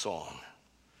joyous song.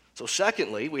 So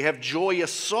secondly, we have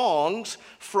joyous songs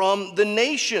from the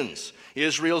nations.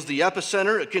 Israel's the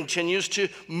epicenter. It continues to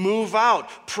move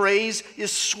out. Praise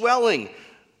is swelling.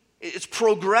 It's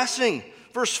progressing.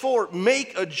 Verse 4,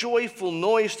 make a joyful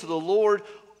noise to the Lord,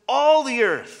 all the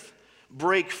earth.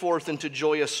 Break forth into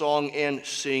joyous song and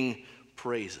sing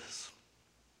praises.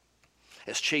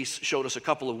 As Chase showed us a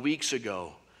couple of weeks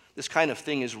ago, this kind of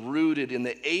thing is rooted in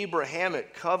the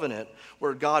Abrahamic covenant,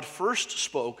 where God first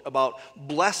spoke about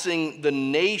blessing the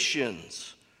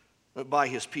nations by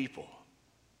his people.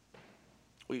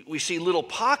 We see little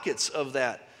pockets of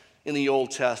that in the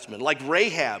Old Testament, like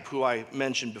Rahab, who I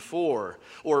mentioned before,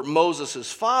 or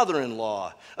Moses'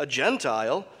 father-in-law, a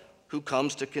Gentile who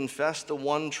comes to confess the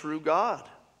one true God.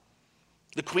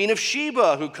 The Queen of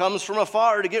Sheba, who comes from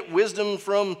afar to get wisdom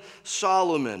from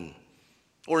Solomon.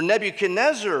 Or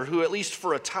Nebuchadnezzar, who at least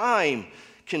for a time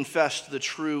confessed the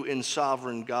true and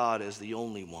sovereign God as the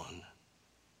only one.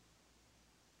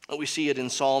 We see it in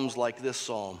psalms like this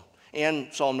psalm,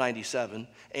 and Psalm 97,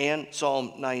 and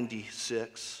Psalm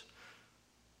 96,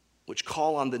 which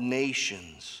call on the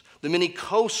nations, the many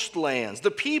coastlands, the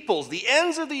peoples, the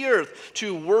ends of the earth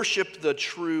to worship the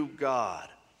true God.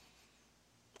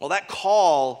 Well, that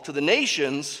call to the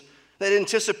nations, that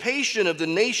anticipation of the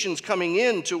nations coming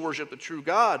in to worship the true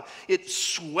God, it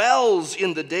swells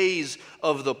in the days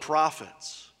of the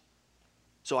prophets.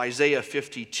 So Isaiah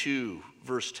 52,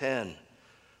 verse 10,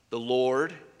 the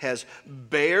Lord has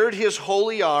bared his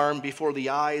holy arm before the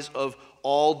eyes of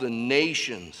all the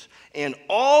nations, and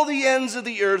all the ends of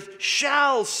the earth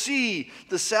shall see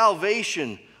the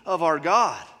salvation of our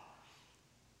God.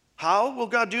 How will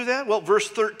God do that? Well, verse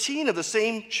 13 of the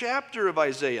same chapter of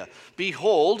Isaiah.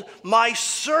 Behold, my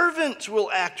servant will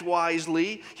act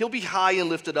wisely. He'll be high and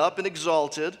lifted up and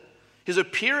exalted. His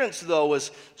appearance, though,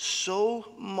 is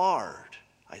so marred,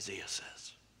 Isaiah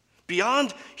says,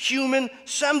 beyond human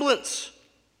semblance.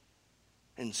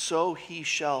 And so he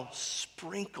shall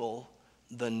sprinkle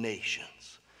the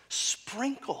nations.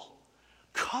 Sprinkle,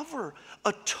 cover,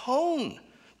 atone,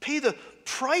 pay the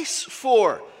price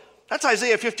for. That's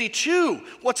Isaiah 52.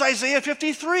 What's Isaiah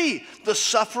 53? The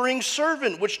suffering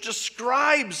servant, which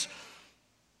describes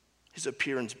his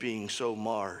appearance being so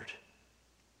marred,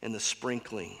 and the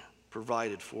sprinkling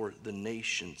provided for the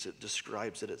nations. It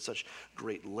describes it at such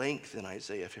great length in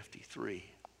Isaiah 53.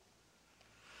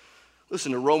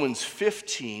 Listen to Romans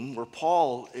 15, where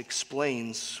Paul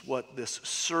explains what this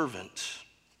servant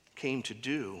came to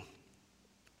do.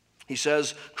 He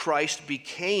says, Christ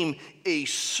became a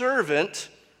servant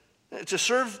to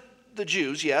serve the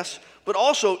Jews, yes, but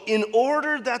also in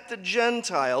order that the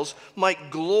Gentiles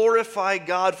might glorify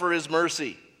God for his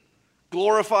mercy.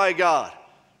 Glorify God.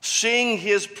 Sing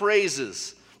his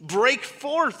praises. Break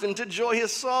forth into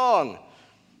joyous song.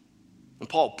 And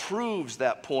Paul proves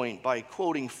that point by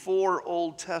quoting 4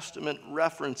 Old Testament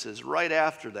references right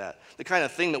after that. The kind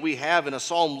of thing that we have in a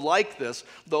psalm like this,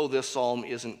 though this psalm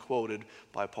isn't quoted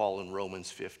by Paul in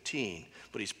Romans 15.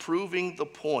 But he's proving the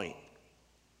point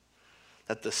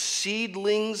that the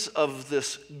seedlings of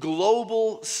this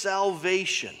global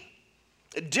salvation,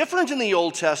 different in the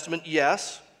Old Testament,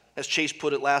 yes, as Chase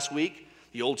put it last week,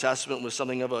 the Old Testament was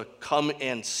something of a come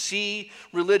and see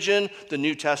religion. The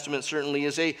New Testament certainly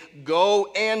is a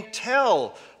go and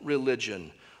tell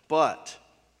religion. But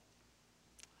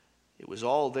it was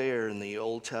all there in the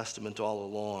Old Testament all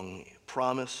along,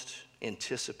 promised,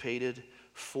 anticipated,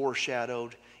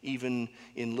 foreshadowed, even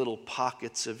in little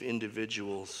pockets of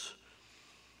individuals.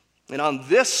 And on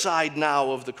this side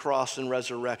now of the cross and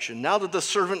resurrection, now that the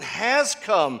servant has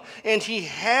come and he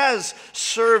has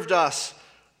served us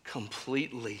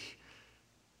completely,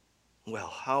 well,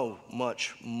 how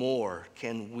much more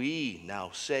can we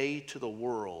now say to the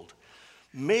world?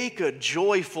 Make a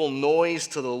joyful noise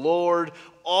to the Lord,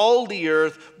 all the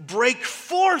earth. Break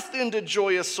forth into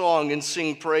joyous song and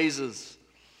sing praises.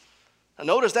 Now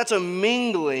notice that's a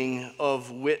mingling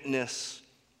of witness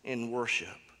and worship.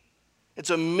 It's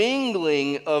a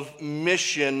mingling of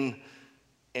mission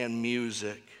and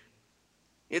music.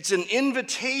 It's an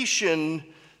invitation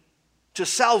to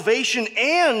salvation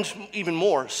and, even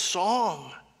more,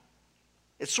 song.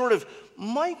 It's sort of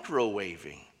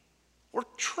microwaving or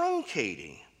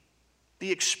truncating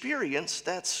the experience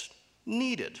that's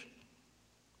needed.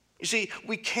 You see,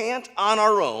 we can't on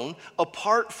our own,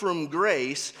 apart from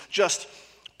grace, just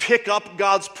pick up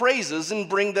God's praises and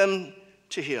bring them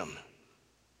to Him.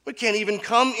 We can't even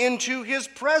come into His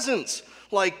presence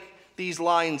like these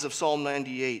lines of Psalm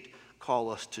 98 call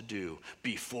us to do,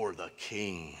 before the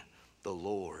King, the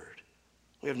Lord.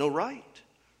 We have no right.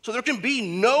 So there can be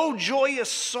no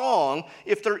joyous song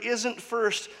if there isn't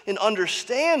first an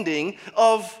understanding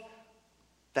of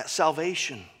that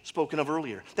salvation spoken of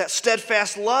earlier, that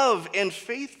steadfast love and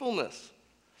faithfulness.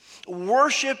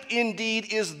 Worship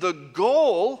indeed is the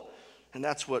goal, and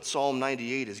that's what Psalm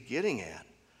 98 is getting at.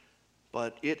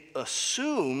 But it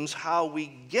assumes how we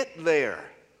get there.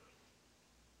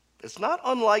 It's not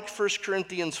unlike 1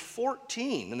 Corinthians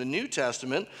 14 in the New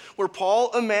Testament, where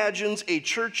Paul imagines a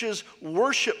church's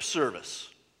worship service.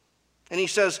 And he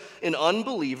says an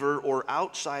unbeliever or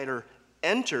outsider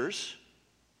enters,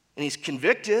 and he's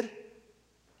convicted.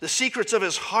 The secrets of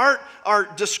his heart are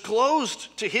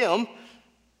disclosed to him.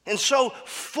 And so,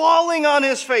 falling on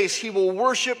his face, he will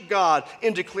worship God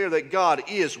and declare that God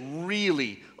is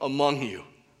really among you.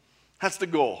 That's the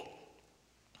goal.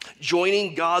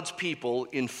 Joining God's people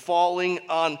in falling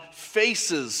on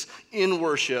faces in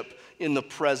worship in the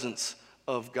presence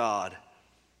of God.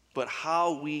 But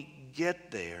how we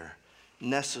get there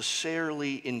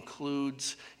necessarily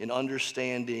includes an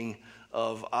understanding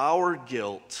of our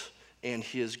guilt and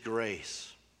His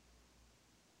grace.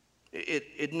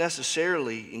 It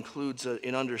necessarily includes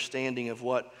an understanding of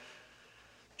what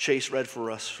Chase read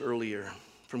for us earlier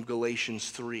from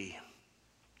Galatians 3.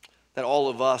 That all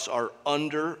of us are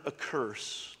under a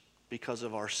curse because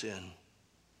of our sin.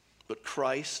 But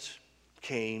Christ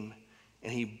came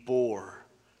and He bore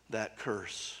that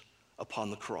curse upon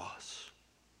the cross.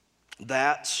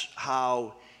 That's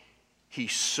how He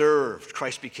served.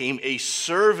 Christ became a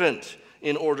servant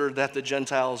in order that the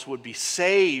Gentiles would be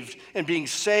saved. And being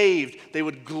saved, they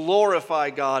would glorify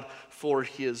God for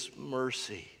His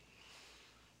mercy.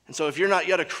 And so if you're not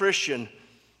yet a Christian,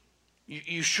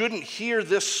 you shouldn't hear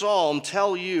this psalm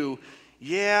tell you,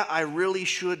 yeah, I really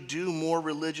should do more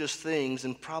religious things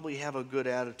and probably have a good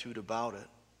attitude about it.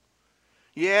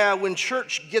 Yeah, when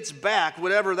church gets back,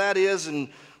 whatever that is and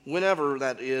whenever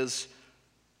that is,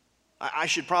 I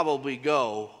should probably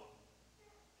go.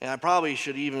 And I probably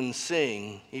should even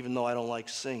sing, even though I don't like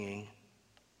singing.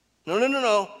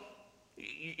 No.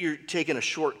 You're taking a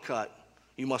shortcut.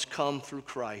 You must come through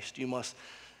Christ. You must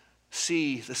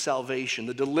see the salvation,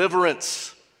 the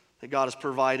deliverance that God has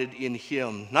provided in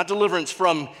Him. Not deliverance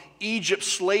from Egypt's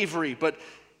slavery, but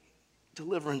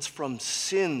deliverance from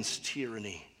sin's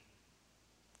tyranny.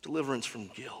 Deliverance from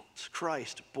guilt.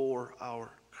 Christ bore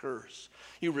our curse.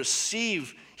 You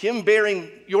receive Him bearing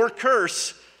your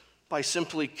curse by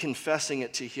simply confessing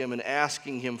it to Him and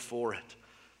asking Him for it.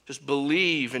 Just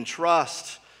believe and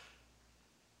trust.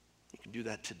 You can do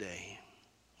that today.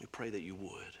 We pray that you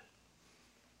would.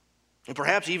 And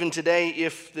perhaps even today,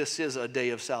 if this is a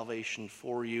day of salvation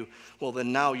for you, well,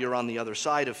 then now you're on the other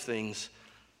side of things.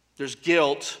 There's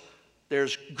guilt,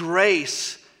 there's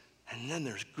grace, and then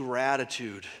there's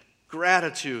gratitude.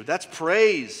 Gratitude, that's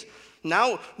praise.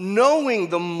 Now, knowing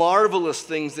the marvelous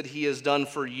things that He has done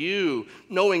for you,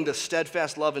 knowing the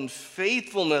steadfast love and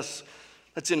faithfulness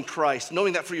that's in Christ,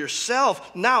 knowing that for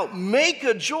yourself, now make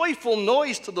a joyful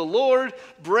noise to the Lord,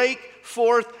 break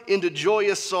forth into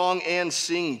joyous song and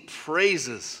sing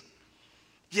praises.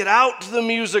 Get out the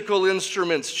musical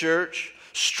instruments, church.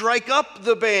 Strike up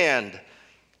the band.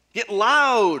 Get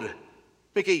loud.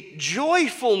 Make a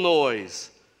joyful noise.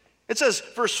 It says,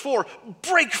 verse 4,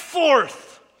 break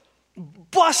forth.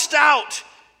 Bust out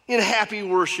in happy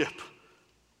worship.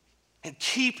 And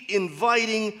keep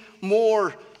inviting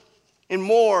more and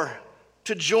more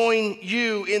to join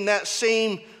you in that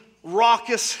same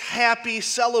raucous, happy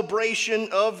celebration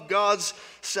of God's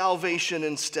salvation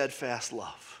and steadfast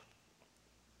love.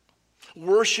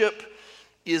 Worship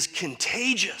is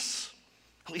contagious.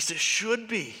 At least it should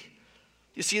be.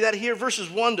 You see that here? Verses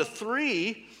 1 to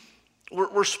 3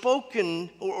 were spoken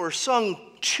or sung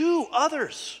to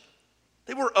others.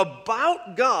 They were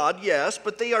about God, yes,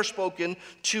 but they are spoken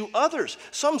to others.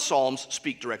 Some psalms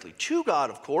speak directly to God,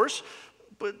 of course,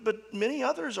 but many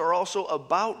others are also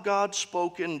about God,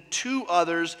 spoken to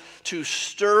others to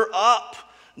stir up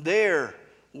their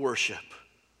worship.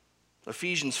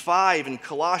 Ephesians 5 and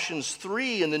Colossians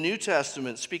 3 in the New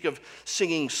Testament speak of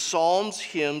singing psalms,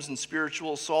 hymns, and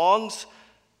spiritual songs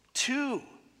to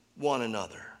one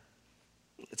another.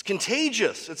 It's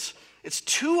contagious. It's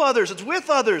to others. It's with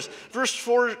others. Verse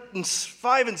 4 and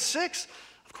 5 and 6,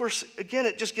 of course, again,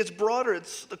 it just gets broader.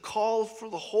 It's the call for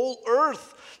the whole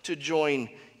earth to join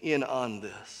in on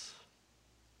this.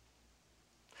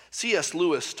 C.S.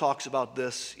 Lewis talks about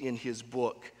this in his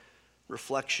book,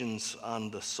 Reflections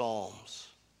on the Psalms.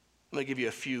 I'm going to give you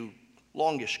a few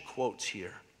longish quotes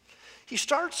here. He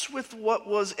starts with what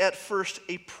was at first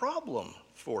a problem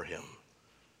for him.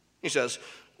 He says,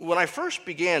 "When I first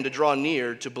began to draw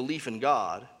near to belief in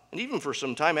God, and even for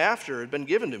some time after it had been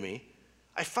given to me,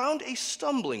 I found a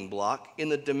stumbling block in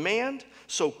the demand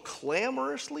so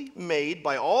clamorously made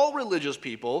by all religious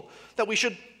people that we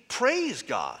should praise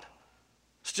God.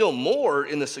 Still more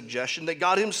in the suggestion that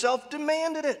God himself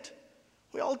demanded it.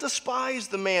 We all despise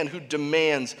the man who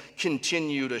demands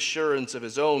continued assurance of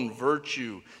his own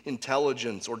virtue,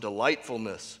 intelligence, or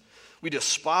delightfulness. We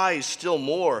despise still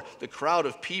more the crowd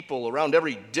of people around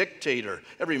every dictator,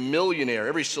 every millionaire,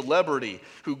 every celebrity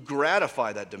who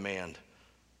gratify that demand.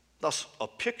 Thus, a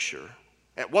picture,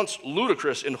 at once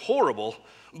ludicrous and horrible,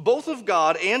 both of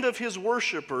God and of his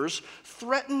worshipers,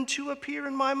 threatened to appear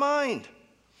in my mind.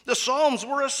 The Psalms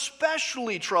were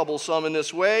especially troublesome in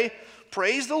this way.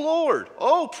 Praise the Lord.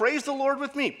 Oh, praise the Lord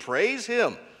with me. Praise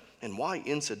him. And why,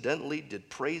 incidentally, did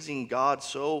praising God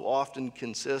so often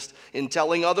consist in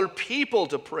telling other people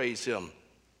to praise him?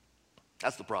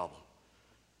 That's the problem.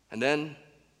 And then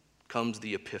comes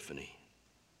the epiphany.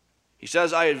 He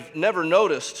says, I had never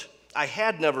noticed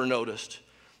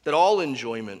that all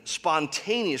enjoyment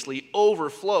spontaneously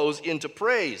overflows into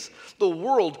praise. The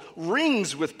world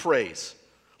rings with praise.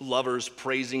 Lovers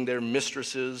praising their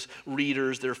mistresses,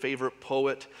 readers their favorite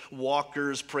poet,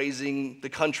 walkers praising the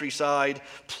countryside,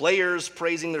 players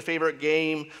praising their favorite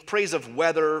game, praise of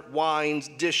weather,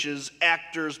 wines, dishes,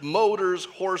 actors, motors,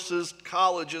 horses,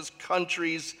 colleges,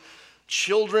 countries,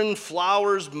 children,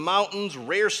 flowers, mountains,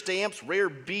 rare stamps, rare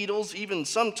beetles, even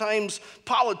sometimes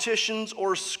politicians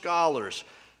or scholars.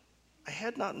 I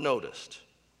had not noticed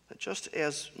that just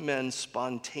as men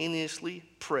spontaneously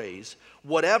praise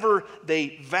whatever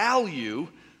they value,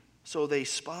 so they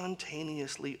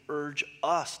spontaneously urge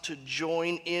us to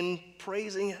join in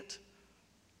praising it.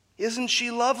 Isn't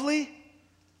she lovely?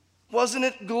 Wasn't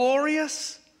it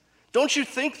glorious? Don't you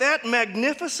think that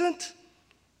magnificent?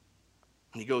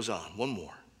 And he goes on, one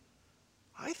more.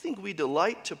 I think we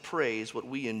delight to praise what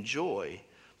we enjoy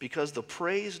because the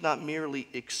praise not merely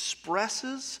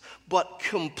expresses, but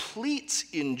completes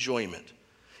enjoyment.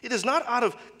 It is not out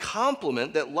of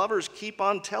compliment that lovers keep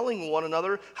on telling one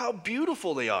another how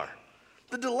beautiful they are.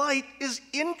 The delight is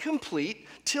incomplete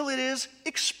till it is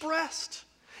expressed.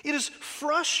 It is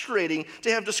frustrating to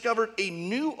have discovered a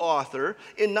new author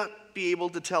and not be able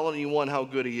to tell anyone how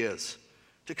good he is.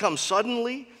 To come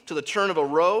suddenly to the turn of a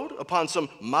road upon some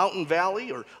mountain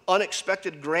valley or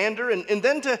unexpected grandeur, and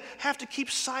then to have to keep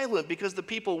silent because the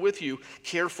people with you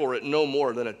care for it no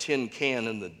more than a tin can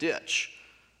in the ditch.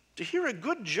 To hear a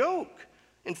good joke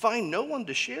and find no one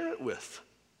to share it with.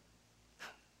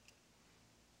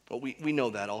 Well, we know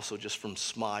that also just from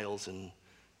smiles and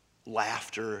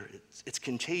laughter. It's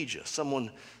contagious.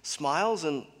 Someone smiles,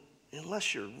 and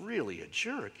unless you're really a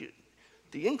jerk,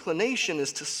 the inclination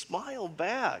is to smile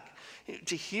back,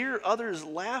 to hear others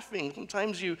laughing.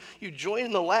 Sometimes you join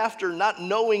in the laughter not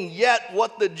knowing yet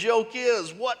what the joke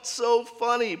is, what's so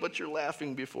funny, but you're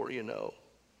laughing before you know.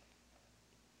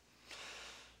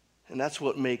 And that's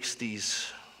what makes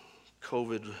these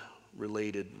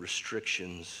COVID-related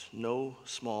restrictions no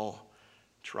small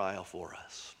trial for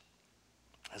us.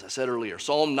 As I said earlier,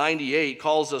 Psalm 98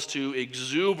 calls us to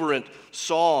exuberant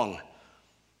song.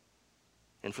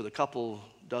 And for the couple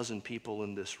dozen people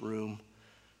in this room,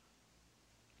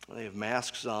 they have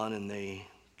masks on and they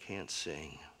can't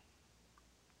sing.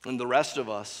 And the rest of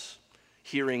us,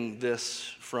 hearing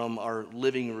this from our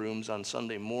living rooms on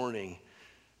Sunday morning,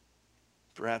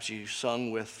 perhaps you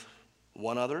sung with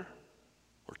one other,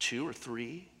 or two or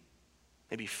three,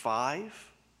 maybe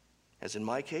five, as in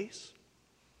my case.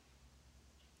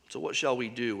 So what shall we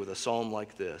do with a psalm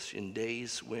like this in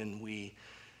days when we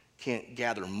can't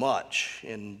gather much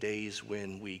in days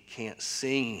when we can't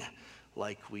sing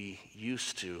like we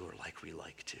used to or like we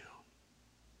like to.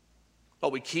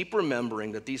 But we keep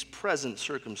remembering that these present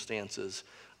circumstances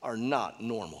are not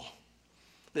normal.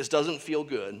 This doesn't feel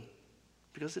good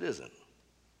because it isn't.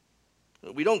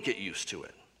 We don't get used to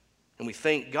it. And we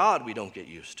thank God we don't get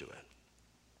used to it.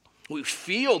 We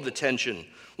feel the tension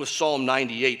with Psalm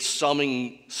 98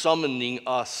 summoning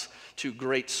us to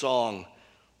great song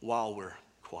while we're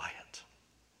quiet.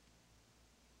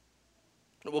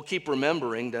 And we'll keep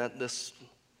remembering that this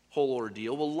whole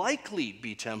ordeal will likely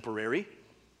be temporary.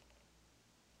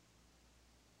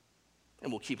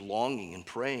 And we'll keep longing and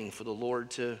praying for the Lord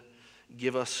to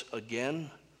give us again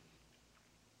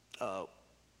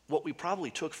what we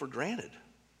probably took for granted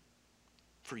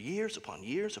for years upon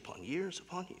years upon years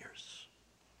upon years.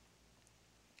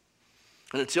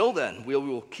 And until then,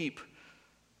 we'll keep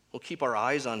our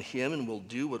eyes on Him, and we'll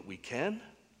do what we can.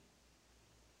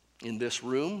 In this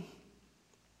room,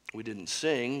 we didn't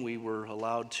sing. We were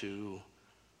allowed to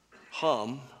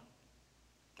hum.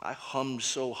 I hummed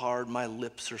so hard, my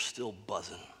lips are still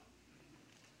buzzing.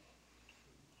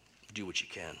 Do what you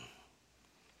can.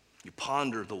 You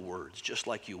ponder the words just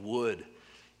like you would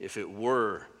if it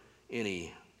were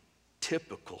any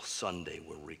typical Sunday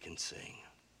where we can sing.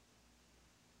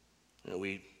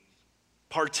 We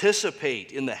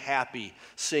participate in the happy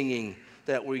singing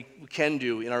that we can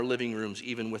do in our living rooms,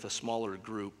 even with a smaller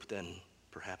group than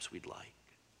perhaps we'd like.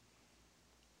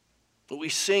 We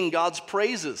sing God's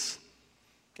praises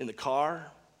in the car,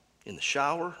 in the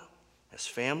shower, as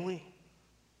family,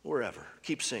 wherever.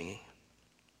 Keep singing.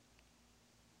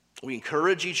 We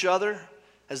encourage each other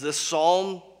as this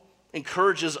psalm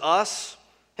encourages us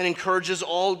and encourages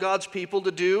all God's people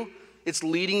to do. It's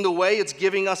leading the way. It's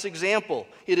giving us example.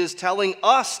 It is telling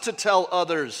us to tell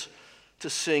others to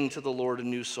sing to the Lord a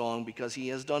new song because He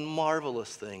has done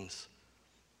marvelous things.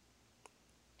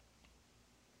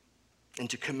 And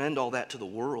to commend all that to the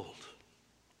world.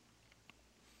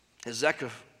 As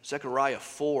Zechariah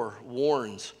 4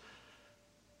 warns,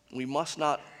 we must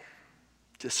not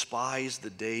despise the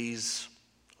days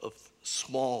of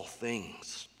small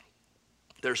things.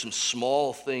 There are some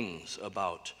small things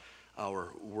about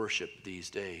our worship these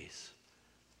days.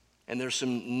 And there's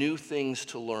some new things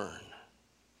to learn.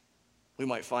 We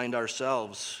might find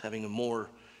ourselves having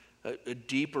a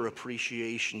deeper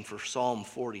appreciation for Psalm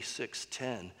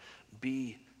 46:10.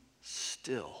 Be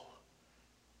still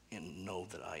and know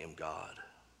that I am God.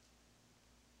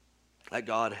 That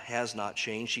God has not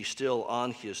changed. He's still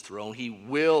on His throne. He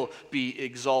will be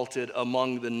exalted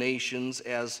among the nations,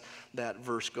 as that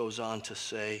verse goes on to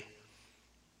say.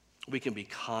 We can be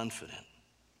confident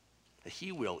that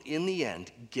He will, in the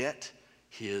end, get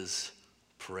His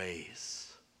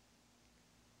praise.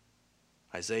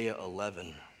 Isaiah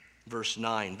 11, verse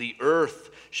 9. The earth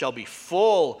shall be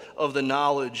full of the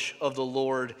knowledge of the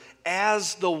Lord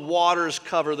as the waters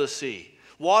cover the sea.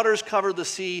 Waters cover the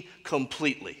sea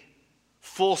completely.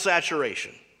 Full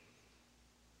saturation.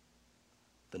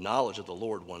 The knowledge of the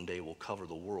Lord one day will cover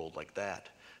the world like that.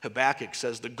 Habakkuk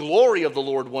says the glory of the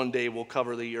Lord one day will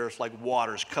cover the earth like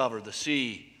waters cover the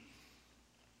sea.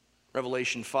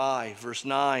 Revelation 5, verse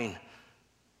 9.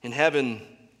 In heaven,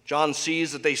 John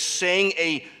sees that they sang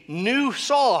a new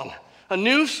song. A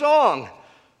new song.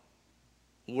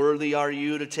 Worthy are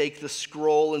you to take the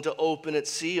scroll and to open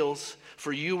its seals.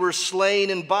 For you were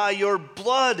slain, and by your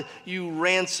blood you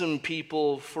ransomed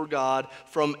people for God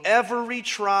from every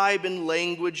tribe and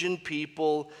language and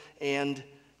people and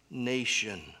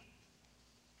nation.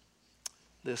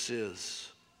 This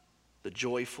is the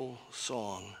joyful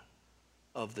song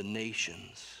of the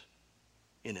nations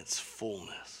in its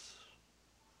fullness.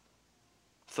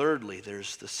 Thirdly,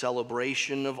 there's the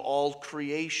celebration of all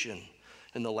creation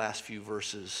in the last few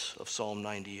verses of Psalm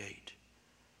 98.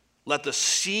 Let the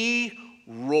sea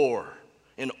roar,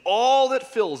 and all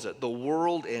that fills it, the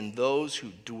world and those who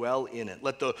dwell in it.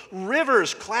 Let the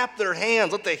rivers clap their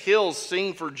hands. Let the hills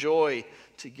sing for joy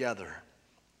together.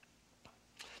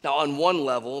 Now, on one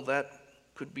level, that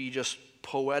could be just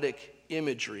poetic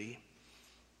imagery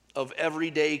of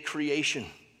everyday creation.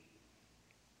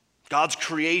 God's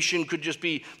creation could just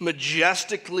be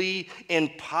majestically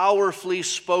and powerfully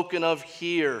spoken of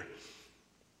here,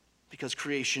 because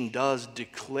creation does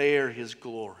declare His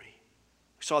glory.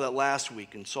 We saw that last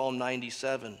week in Psalm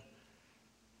 97.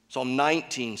 Psalm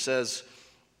 19 says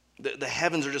the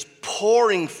heavens are just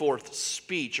pouring forth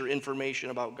speech or information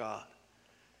about God.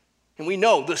 And we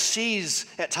know the seas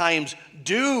at times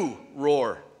do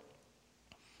roar.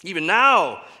 Even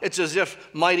now, it's as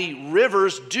if mighty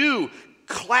rivers do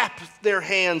clap their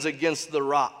hands against the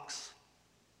rocks.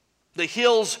 The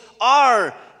hills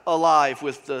are alive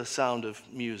with the sound of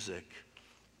music.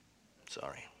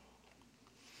 Sorry.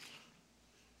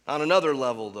 On another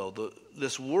level, though,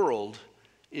 this world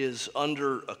is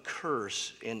under a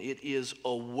curse, and it is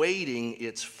awaiting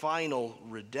its final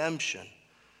redemption.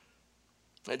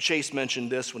 Chase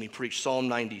mentioned this when he preached Psalm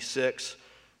 96.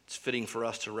 It's fitting for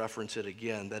us to reference it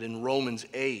again, that in Romans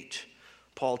 8,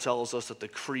 Paul tells us that the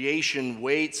creation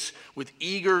waits with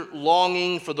eager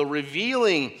longing for the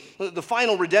revealing, the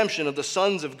final redemption of the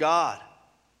sons of God.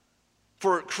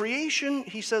 For creation,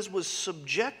 he says, was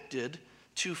subjected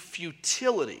to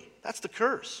futility. That's the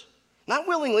curse. Not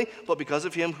willingly, but because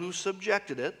of him who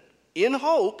subjected it, in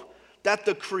hope that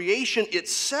the creation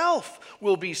itself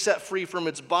will be set free from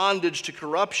its bondage to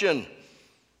corruption.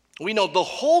 We know the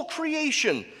whole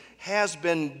creation has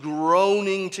been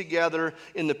groaning together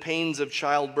in the pains of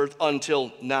childbirth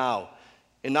until now.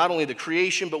 And not only the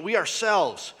creation, but we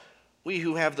ourselves, we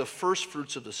who have the first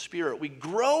fruits of the Spirit, we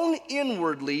groan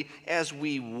inwardly as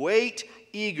we wait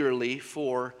eagerly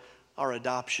for our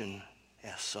adoption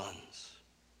as sons.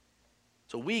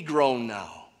 So we groan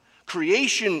now.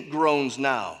 Creation groans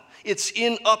now. It's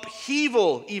in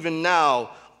upheaval even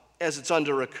now as it's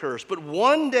under a curse. But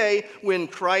one day when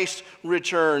Christ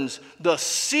returns, the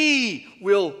sea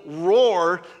will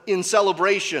roar in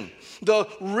celebration. The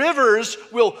rivers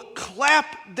will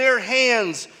clap their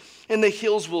hands, and the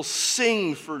hills will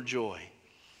sing for joy.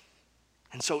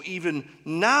 And so even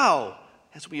now,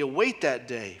 as we await that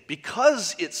day,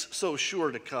 because it's so sure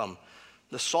to come,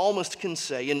 the psalmist can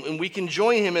say, and we can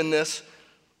join him in this,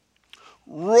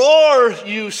 roar,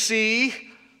 you sea,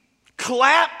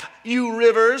 clap, you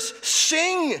rivers,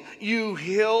 sing, you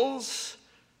hills,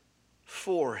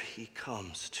 for he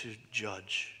comes to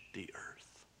judge the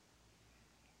earth.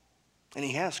 And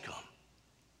he has come.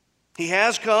 He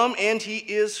has come, and he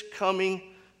is coming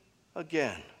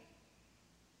again.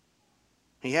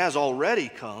 He has already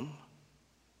come,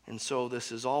 and so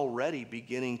this is already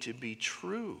beginning to be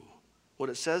true. What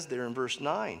it says there in verse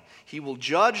 9. He will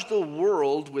judge the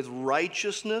world with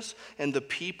righteousness and the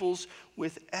peoples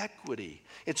with equity.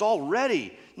 It's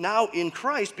already now in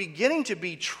Christ beginning to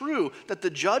be true that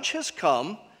the judge has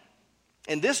come,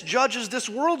 and this judge is this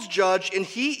world's judge, and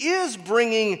he is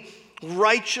bringing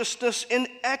righteousness and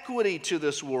equity to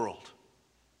this world.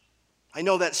 I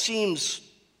know that seems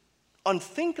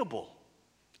unthinkable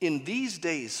in these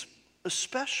days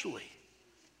especially.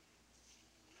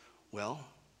 Well,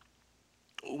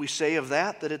 we say of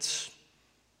that it's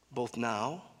both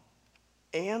now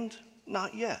and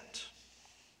not yet.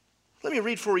 Let me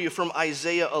read for you from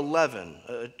Isaiah 11,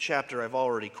 a chapter I've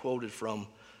already quoted from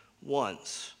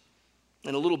once.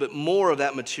 And a little bit more of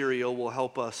that material will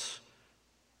help us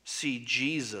see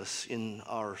Jesus in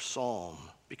our psalm,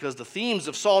 because the themes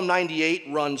of Psalm 98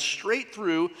 run straight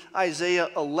through Isaiah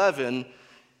 11,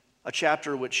 a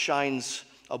chapter which shines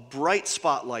a bright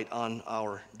spotlight on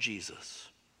our Jesus.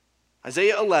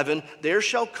 Isaiah 11, there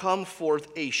shall come forth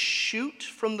a shoot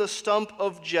from the stump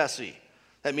of Jesse.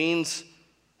 That means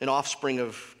an offspring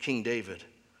of King David.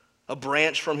 A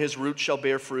branch from his root shall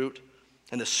bear fruit,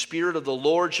 and the Spirit of the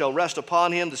Lord shall rest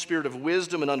upon him, the Spirit of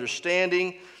wisdom and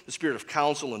understanding, the Spirit of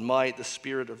counsel and might, the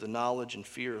Spirit of the knowledge and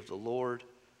fear of the Lord.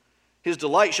 His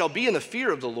delight shall be in the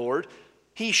fear of the Lord.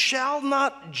 He shall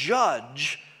not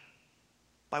judge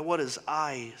by what his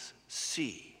eyes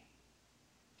see,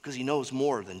 because he knows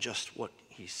more than just what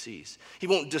he sees. He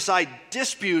won't decide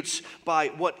disputes by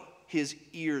what his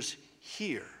ears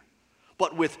hear.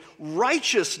 But with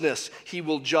righteousness he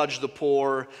will judge the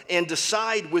poor and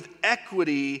decide with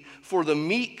equity for the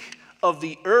meek of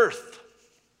the earth.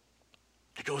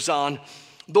 It goes on,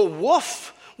 the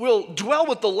wolf will dwell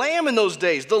with the lamb in those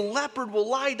days. The leopard will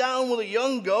lie down with a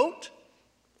young goat.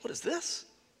 What is this?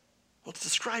 Well, it's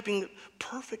describing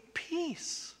perfect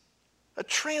peace. A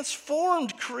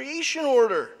transformed creation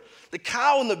order. The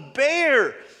cow and the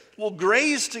bear will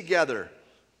graze together.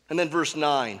 And then verse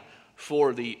 9,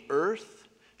 for the earth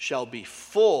shall be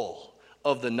full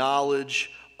of the knowledge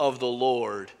of the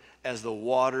Lord as the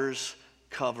waters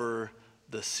cover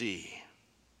the sea.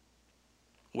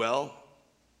 Well,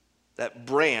 that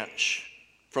branch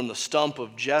from the stump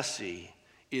of Jesse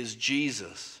is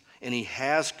Jesus, and he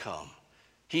has come.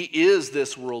 He is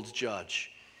this world's judge.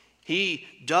 He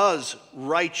does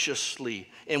righteously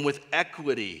and with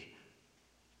equity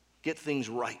get things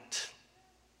right.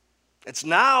 It's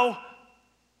now,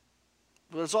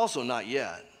 but it's also not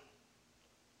yet.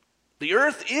 The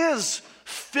earth is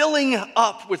filling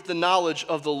up with the knowledge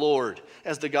of the Lord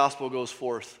as the gospel goes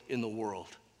forth in the world.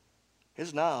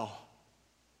 It's now.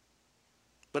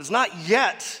 But it's not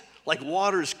yet like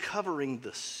waters covering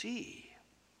the sea.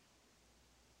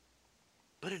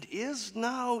 but it is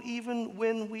now even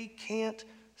when we can't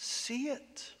see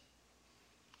it.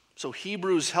 So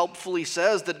Hebrews helpfully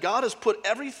says that God has put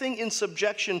everything in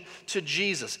subjection to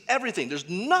Jesus. Everything. There's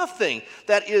nothing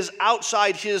that is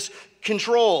outside his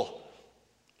control.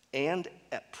 And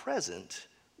at present,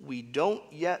 we don't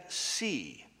yet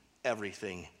see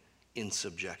everything in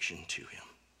subjection to him.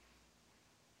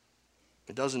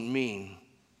 It doesn't mean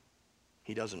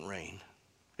he doesn't reign.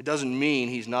 It doesn't mean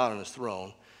he's not on his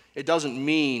throne. It doesn't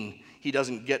mean he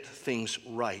doesn't get things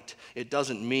right. It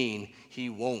doesn't mean he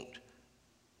won't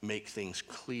make things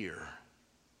clear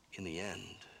in the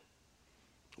end.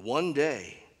 One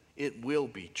day, it will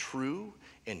be true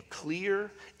and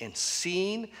clear and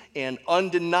seen and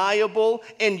undeniable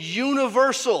and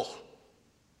universal.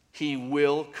 He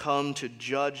will come to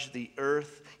judge the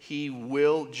earth. He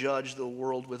will judge the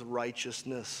world with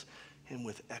righteousness and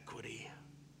with equity.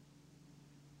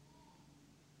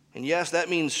 And yes, that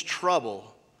means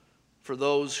trouble for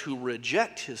those who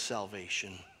reject his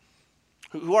salvation,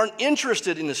 who aren't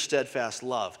interested in his steadfast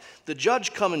love. The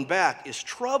judge coming back is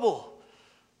trouble.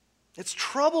 It's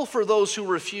trouble for those who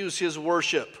refuse his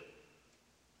worship.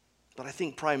 But I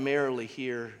think primarily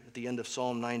here at the end of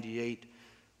Psalm 98,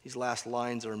 these last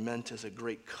lines are meant as a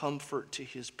great comfort to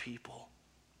his people.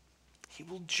 He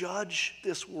will judge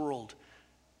this world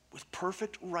with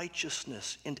perfect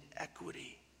righteousness and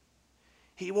equity.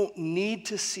 He won't need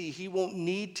to see. He won't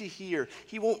need to hear.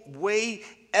 He won't weigh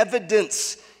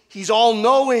evidence. He's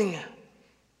all-knowing.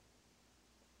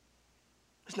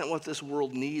 Isn't that what this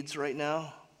world needs right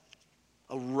now?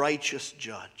 A righteous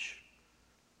judge.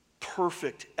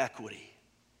 Perfect equity.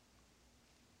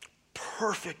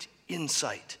 Perfect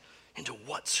insight into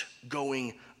what's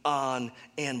going on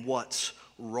and what's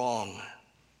wrong.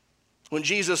 When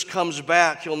Jesus comes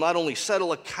back, he'll not only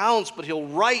settle accounts, but he'll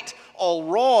right all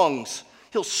wrongs.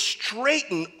 He'll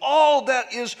straighten all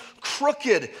that is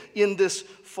crooked in this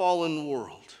fallen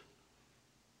world.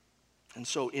 And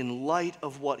so in light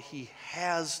of what he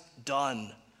has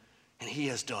done, and he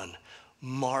has done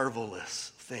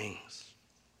marvelous things,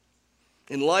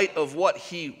 in light of what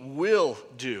he will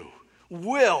do,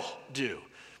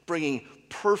 bringing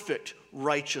perfect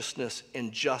righteousness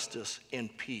and justice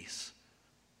and peace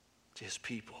to his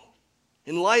people.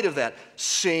 In light of that,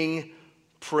 sing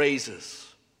praises.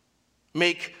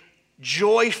 Make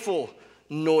joyful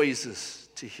noises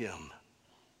to him.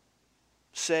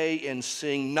 Say and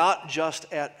sing, not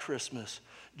just at Christmas,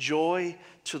 joy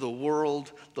to the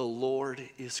world, the Lord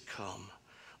is come.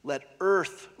 Let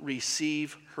earth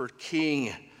receive her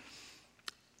King.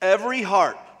 Every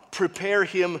heart prepare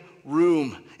him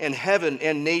room, and heaven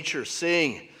and nature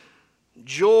sing.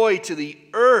 Joy to the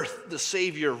earth, the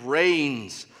Savior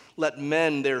reigns. Let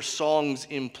men their songs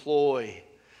employ.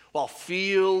 While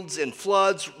fields and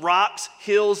floods, rocks,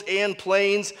 hills, and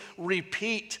plains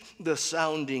repeat the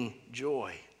sounding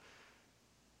joy.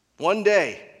 One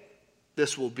day,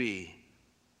 this will be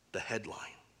the headline.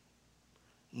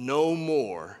 No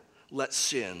more let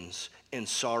sins and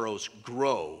sorrows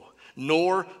grow,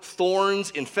 nor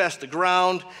thorns infest the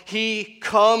ground. He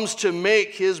comes to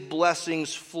make his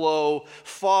blessings flow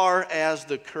far as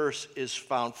the curse is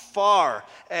found. Far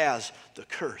as the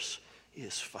curse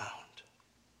is found.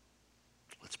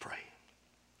 Let's pray.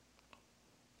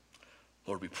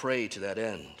 Lord, we pray to that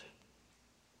end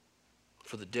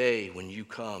for the day when you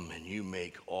come and you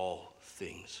make all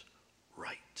things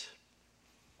right.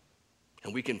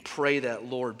 And we can pray that,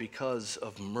 Lord, because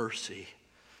of mercy,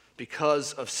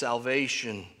 because of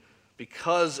salvation,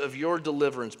 because of your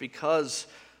deliverance, because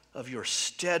of your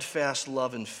steadfast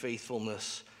love and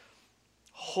faithfulness,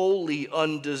 wholly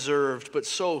undeserved, but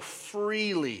so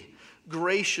freely,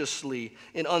 graciously,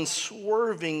 and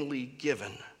unswervingly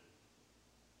given.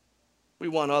 We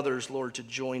want others, Lord, to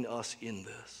join us in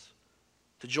this,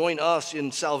 to join us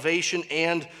in salvation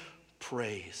and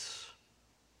praise.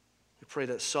 We pray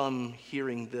that some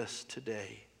hearing this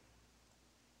today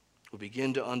will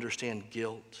begin to understand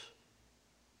guilt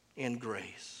and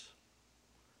grace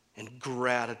and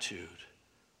gratitude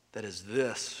that is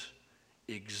this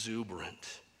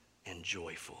exuberant and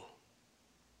joyful.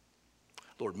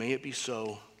 Lord, may it be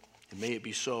so, and may it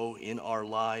be so in our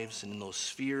lives and in those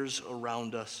spheres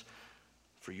around us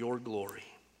for your glory,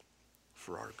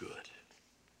 for our good.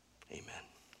 Amen.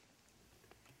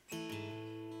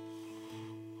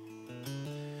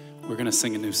 We're going to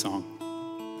sing a new song.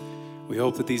 We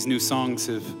hope that these new songs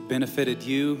have benefited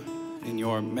you in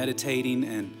your meditating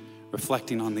and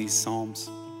reflecting on these psalms.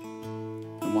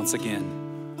 And once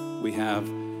again, we have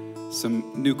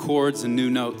some new chords and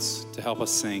new notes to help us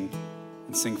sing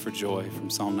and sing for joy from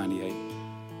Psalm 98.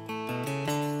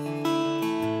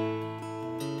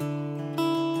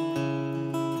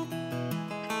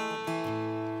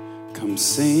 Come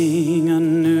sing a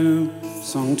new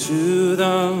song to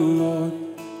the Lord,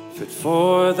 fit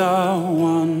for the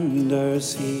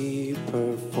wonders he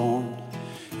performed.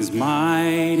 His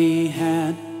mighty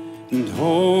hand and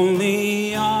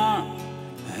holy arm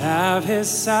have his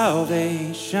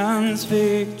salvation's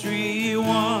victory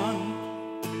won.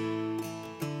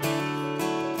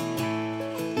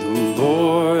 The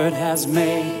Lord has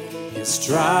made his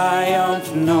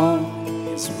triumph known,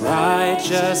 his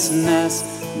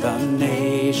righteousness the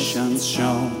nations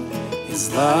shown.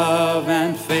 His love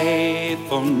and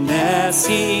faithfulness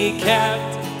he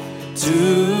kept,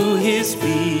 to his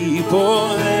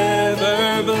people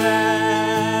ever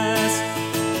blessed.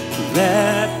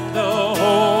 Let the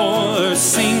whole earth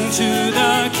sing to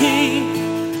the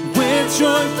King with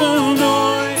joyful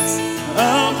noise,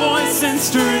 a voice and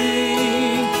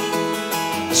string.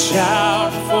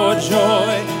 Shout for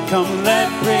joy, come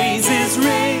let praises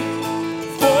ring,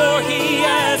 for he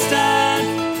has done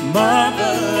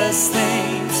marvelous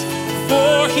things,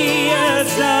 for he has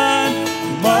done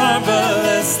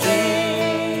marvelous things.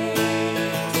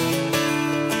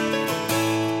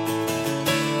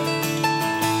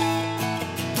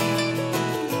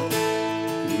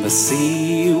 The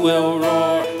sea will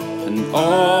roar and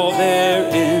all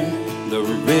therein, the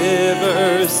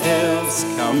river's hills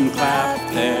come clap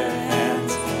their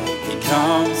hands. He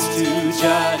comes to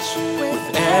judge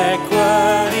with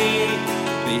equity,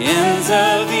 the ends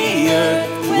of the earth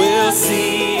will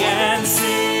see and sing.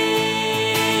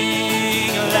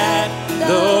 Let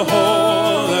the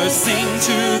whole earth sing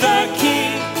to the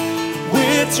King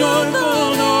with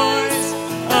joyful noise,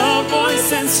 a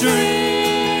voice and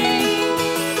string.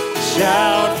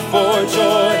 Shout for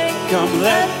joy, come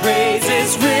let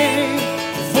praises ring,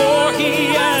 for he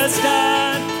has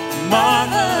done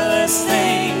marvelous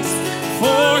things,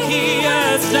 for he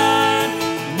has done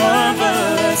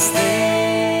marvelous things.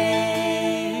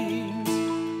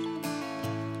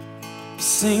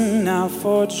 Sing now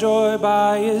for joy,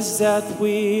 by his death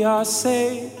we are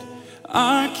saved.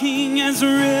 Our King has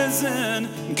risen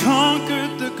and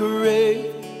conquered the grave.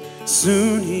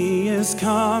 Soon he is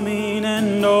coming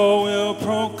and all will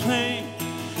proclaim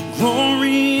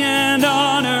glory and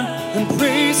honor and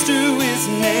praise to his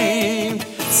name.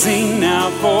 Sing now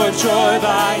for joy,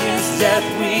 by his death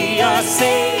we are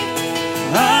saved.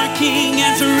 Our King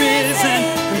has risen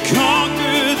and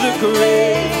conquered the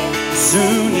grave.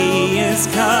 Soon he is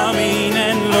coming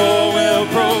and all will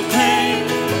proclaim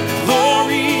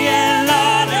glory and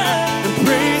honor and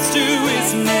praise to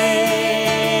his name.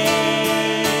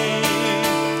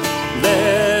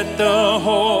 Let the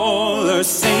whole earth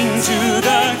sing to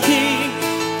the King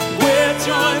with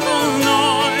joyful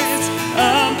noise, a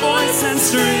voice and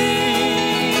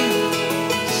string.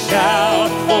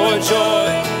 Shout for joy,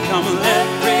 come let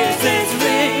praises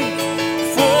ring,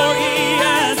 for he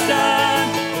has done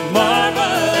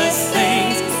marvelous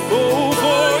things. Oh,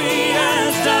 for he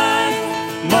has done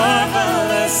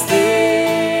marvelous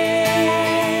things.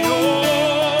 Oh.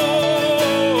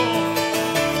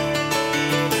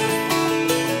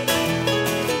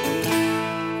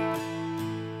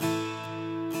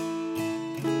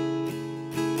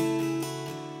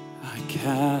 I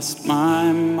cast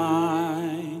my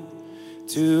mind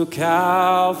to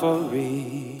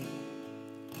Calvary,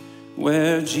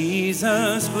 where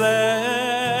Jesus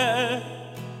bled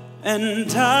and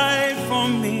died for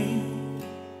me.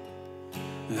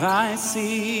 I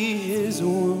see his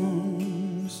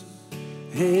wounds,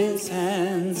 his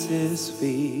hands, his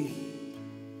feet,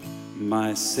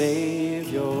 my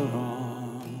Savior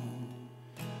on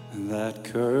that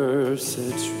cursed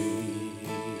tree.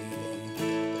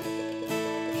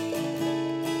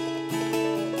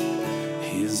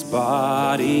 His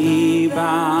body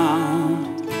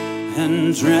bound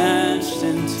and drenched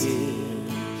in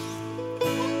tears,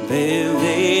 they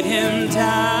laid him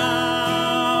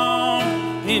down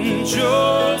in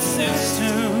Joseph's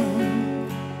tomb,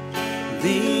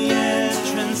 the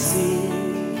entrance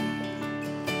sealed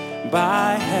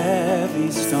by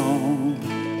heavy stone.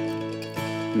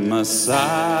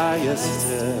 Messiah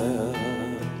still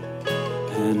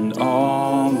and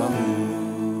all alone.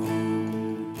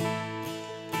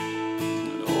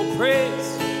 Oh, praise,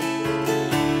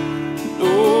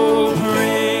 oh,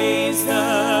 praise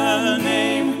the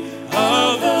name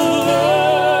of the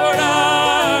Lord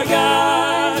our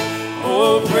God.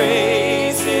 Oh,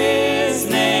 praise his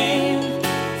name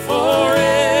forevermore.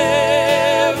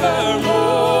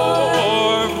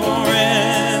 For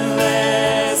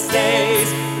endless days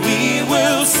we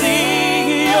will sing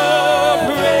your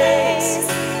praise.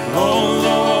 Oh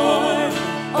Lord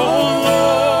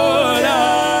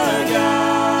our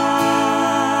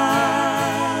God.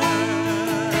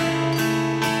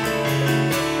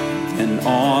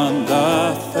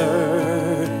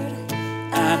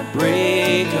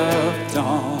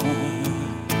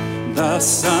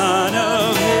 Son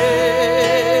of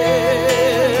heaven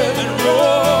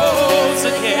rose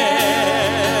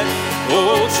again.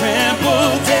 Oh,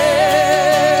 trample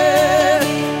death,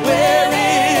 where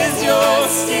is your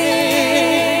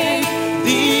sting?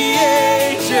 The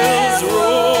angels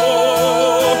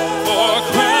roar for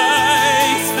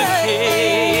Christ the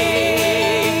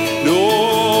King.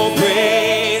 No,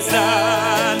 praise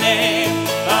the name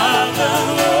of the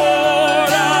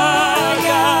Lord our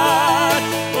God.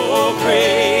 Oh,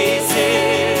 praise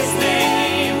his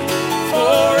name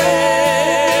forevermore.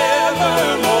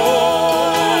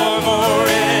 For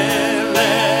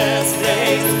endless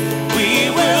days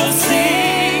we will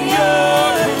sing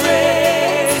your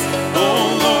praise,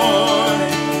 oh Lord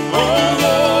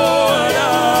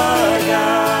our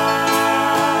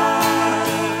God.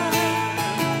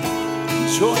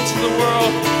 Joy to the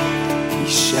world, he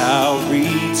shall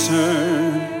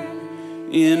return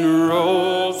in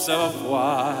robes of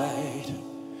white.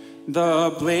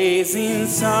 The blazing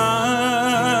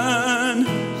sun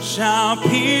shall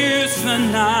pierce the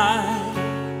night.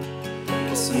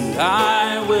 Yes, and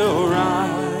I will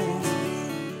rise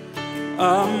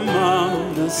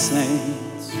among the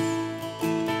saints,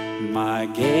 my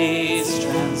gaze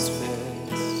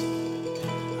transfixed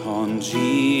on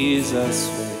Jesus'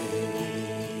 face.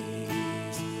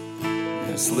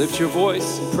 Yes, lift your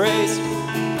voice and praise.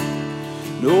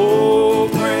 No,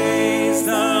 praise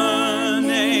the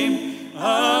name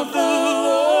of the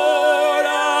Lord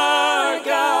our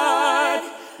God.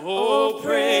 Oh,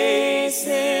 praise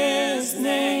his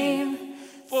name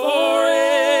forevermore.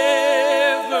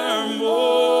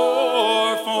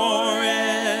 For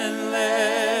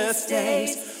endless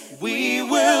days we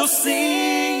will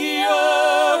sing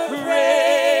your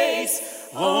praise,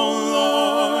 oh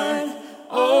Lord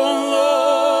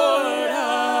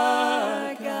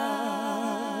our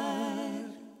God.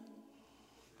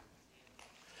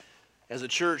 As a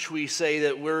church, we say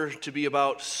that we're to be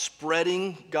about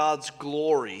spreading God's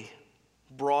glory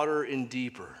broader and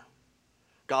deeper.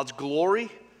 God's glory,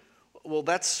 well,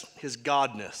 that's his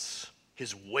godness,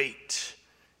 his weight,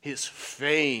 his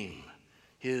fame,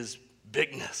 his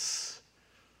bigness.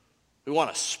 We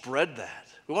want to spread that.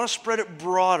 We want to spread it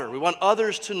broader. We want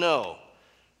others to know.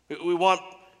 We want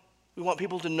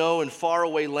people to know in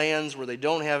faraway lands where they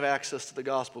don't have access to the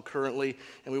gospel currently,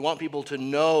 and we want people to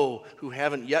know who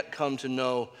haven't yet come to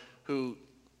know, who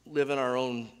live in our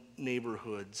own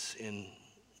neighborhoods and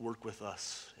work with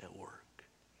us at work.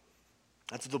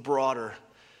 That's the broader,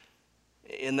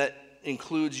 and that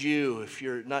includes you. If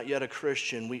you're not yet a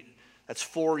Christian, that's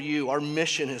for you. Our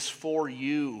mission is for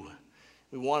you.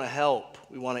 We want to help.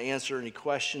 We want to answer any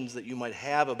questions that you might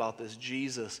have about this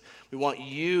Jesus. We want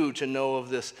you to know of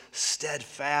this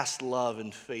steadfast love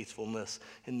and faithfulness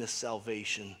in this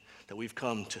salvation that we've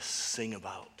come to sing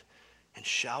about and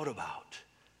shout about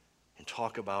and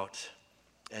talk about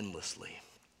endlessly.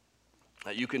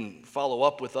 You can follow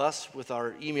up with us with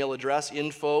our email address,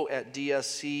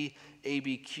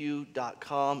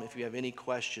 info@dscabq.com, if you have any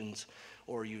questions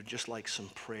or you'd just like some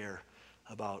prayer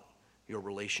about your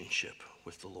relationship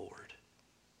with the Lord.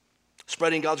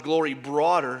 Spreading God's glory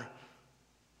broader,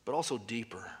 but also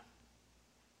deeper.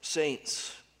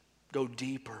 Saints, go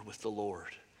deeper with the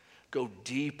Lord. Go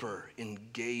deeper in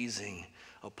gazing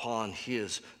upon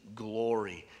his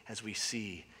glory as we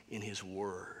see in his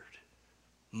word.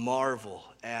 Marvel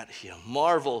at him.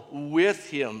 Marvel with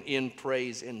him in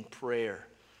praise and prayer.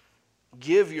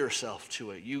 Give yourself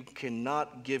to it. You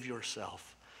cannot give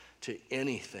yourself to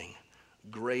anything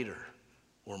greater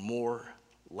or more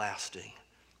lasting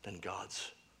than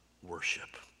God's worship.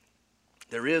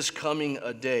 There is coming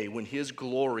a day when his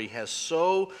glory has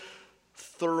so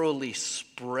thoroughly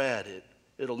spread,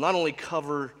 it'll not only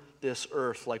cover this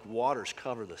earth like waters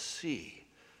cover the sea,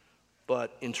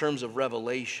 but in terms of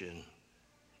revelation,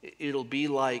 it'll be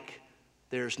like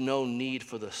there's no need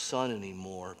for the sun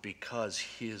anymore because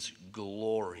his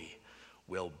glory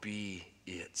will be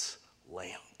its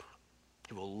lamp.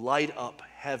 It will light up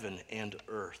heaven and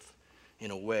earth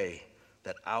in a way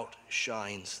that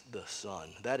outshines the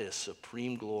sun. That is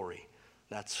supreme glory.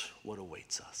 That's what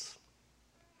awaits us.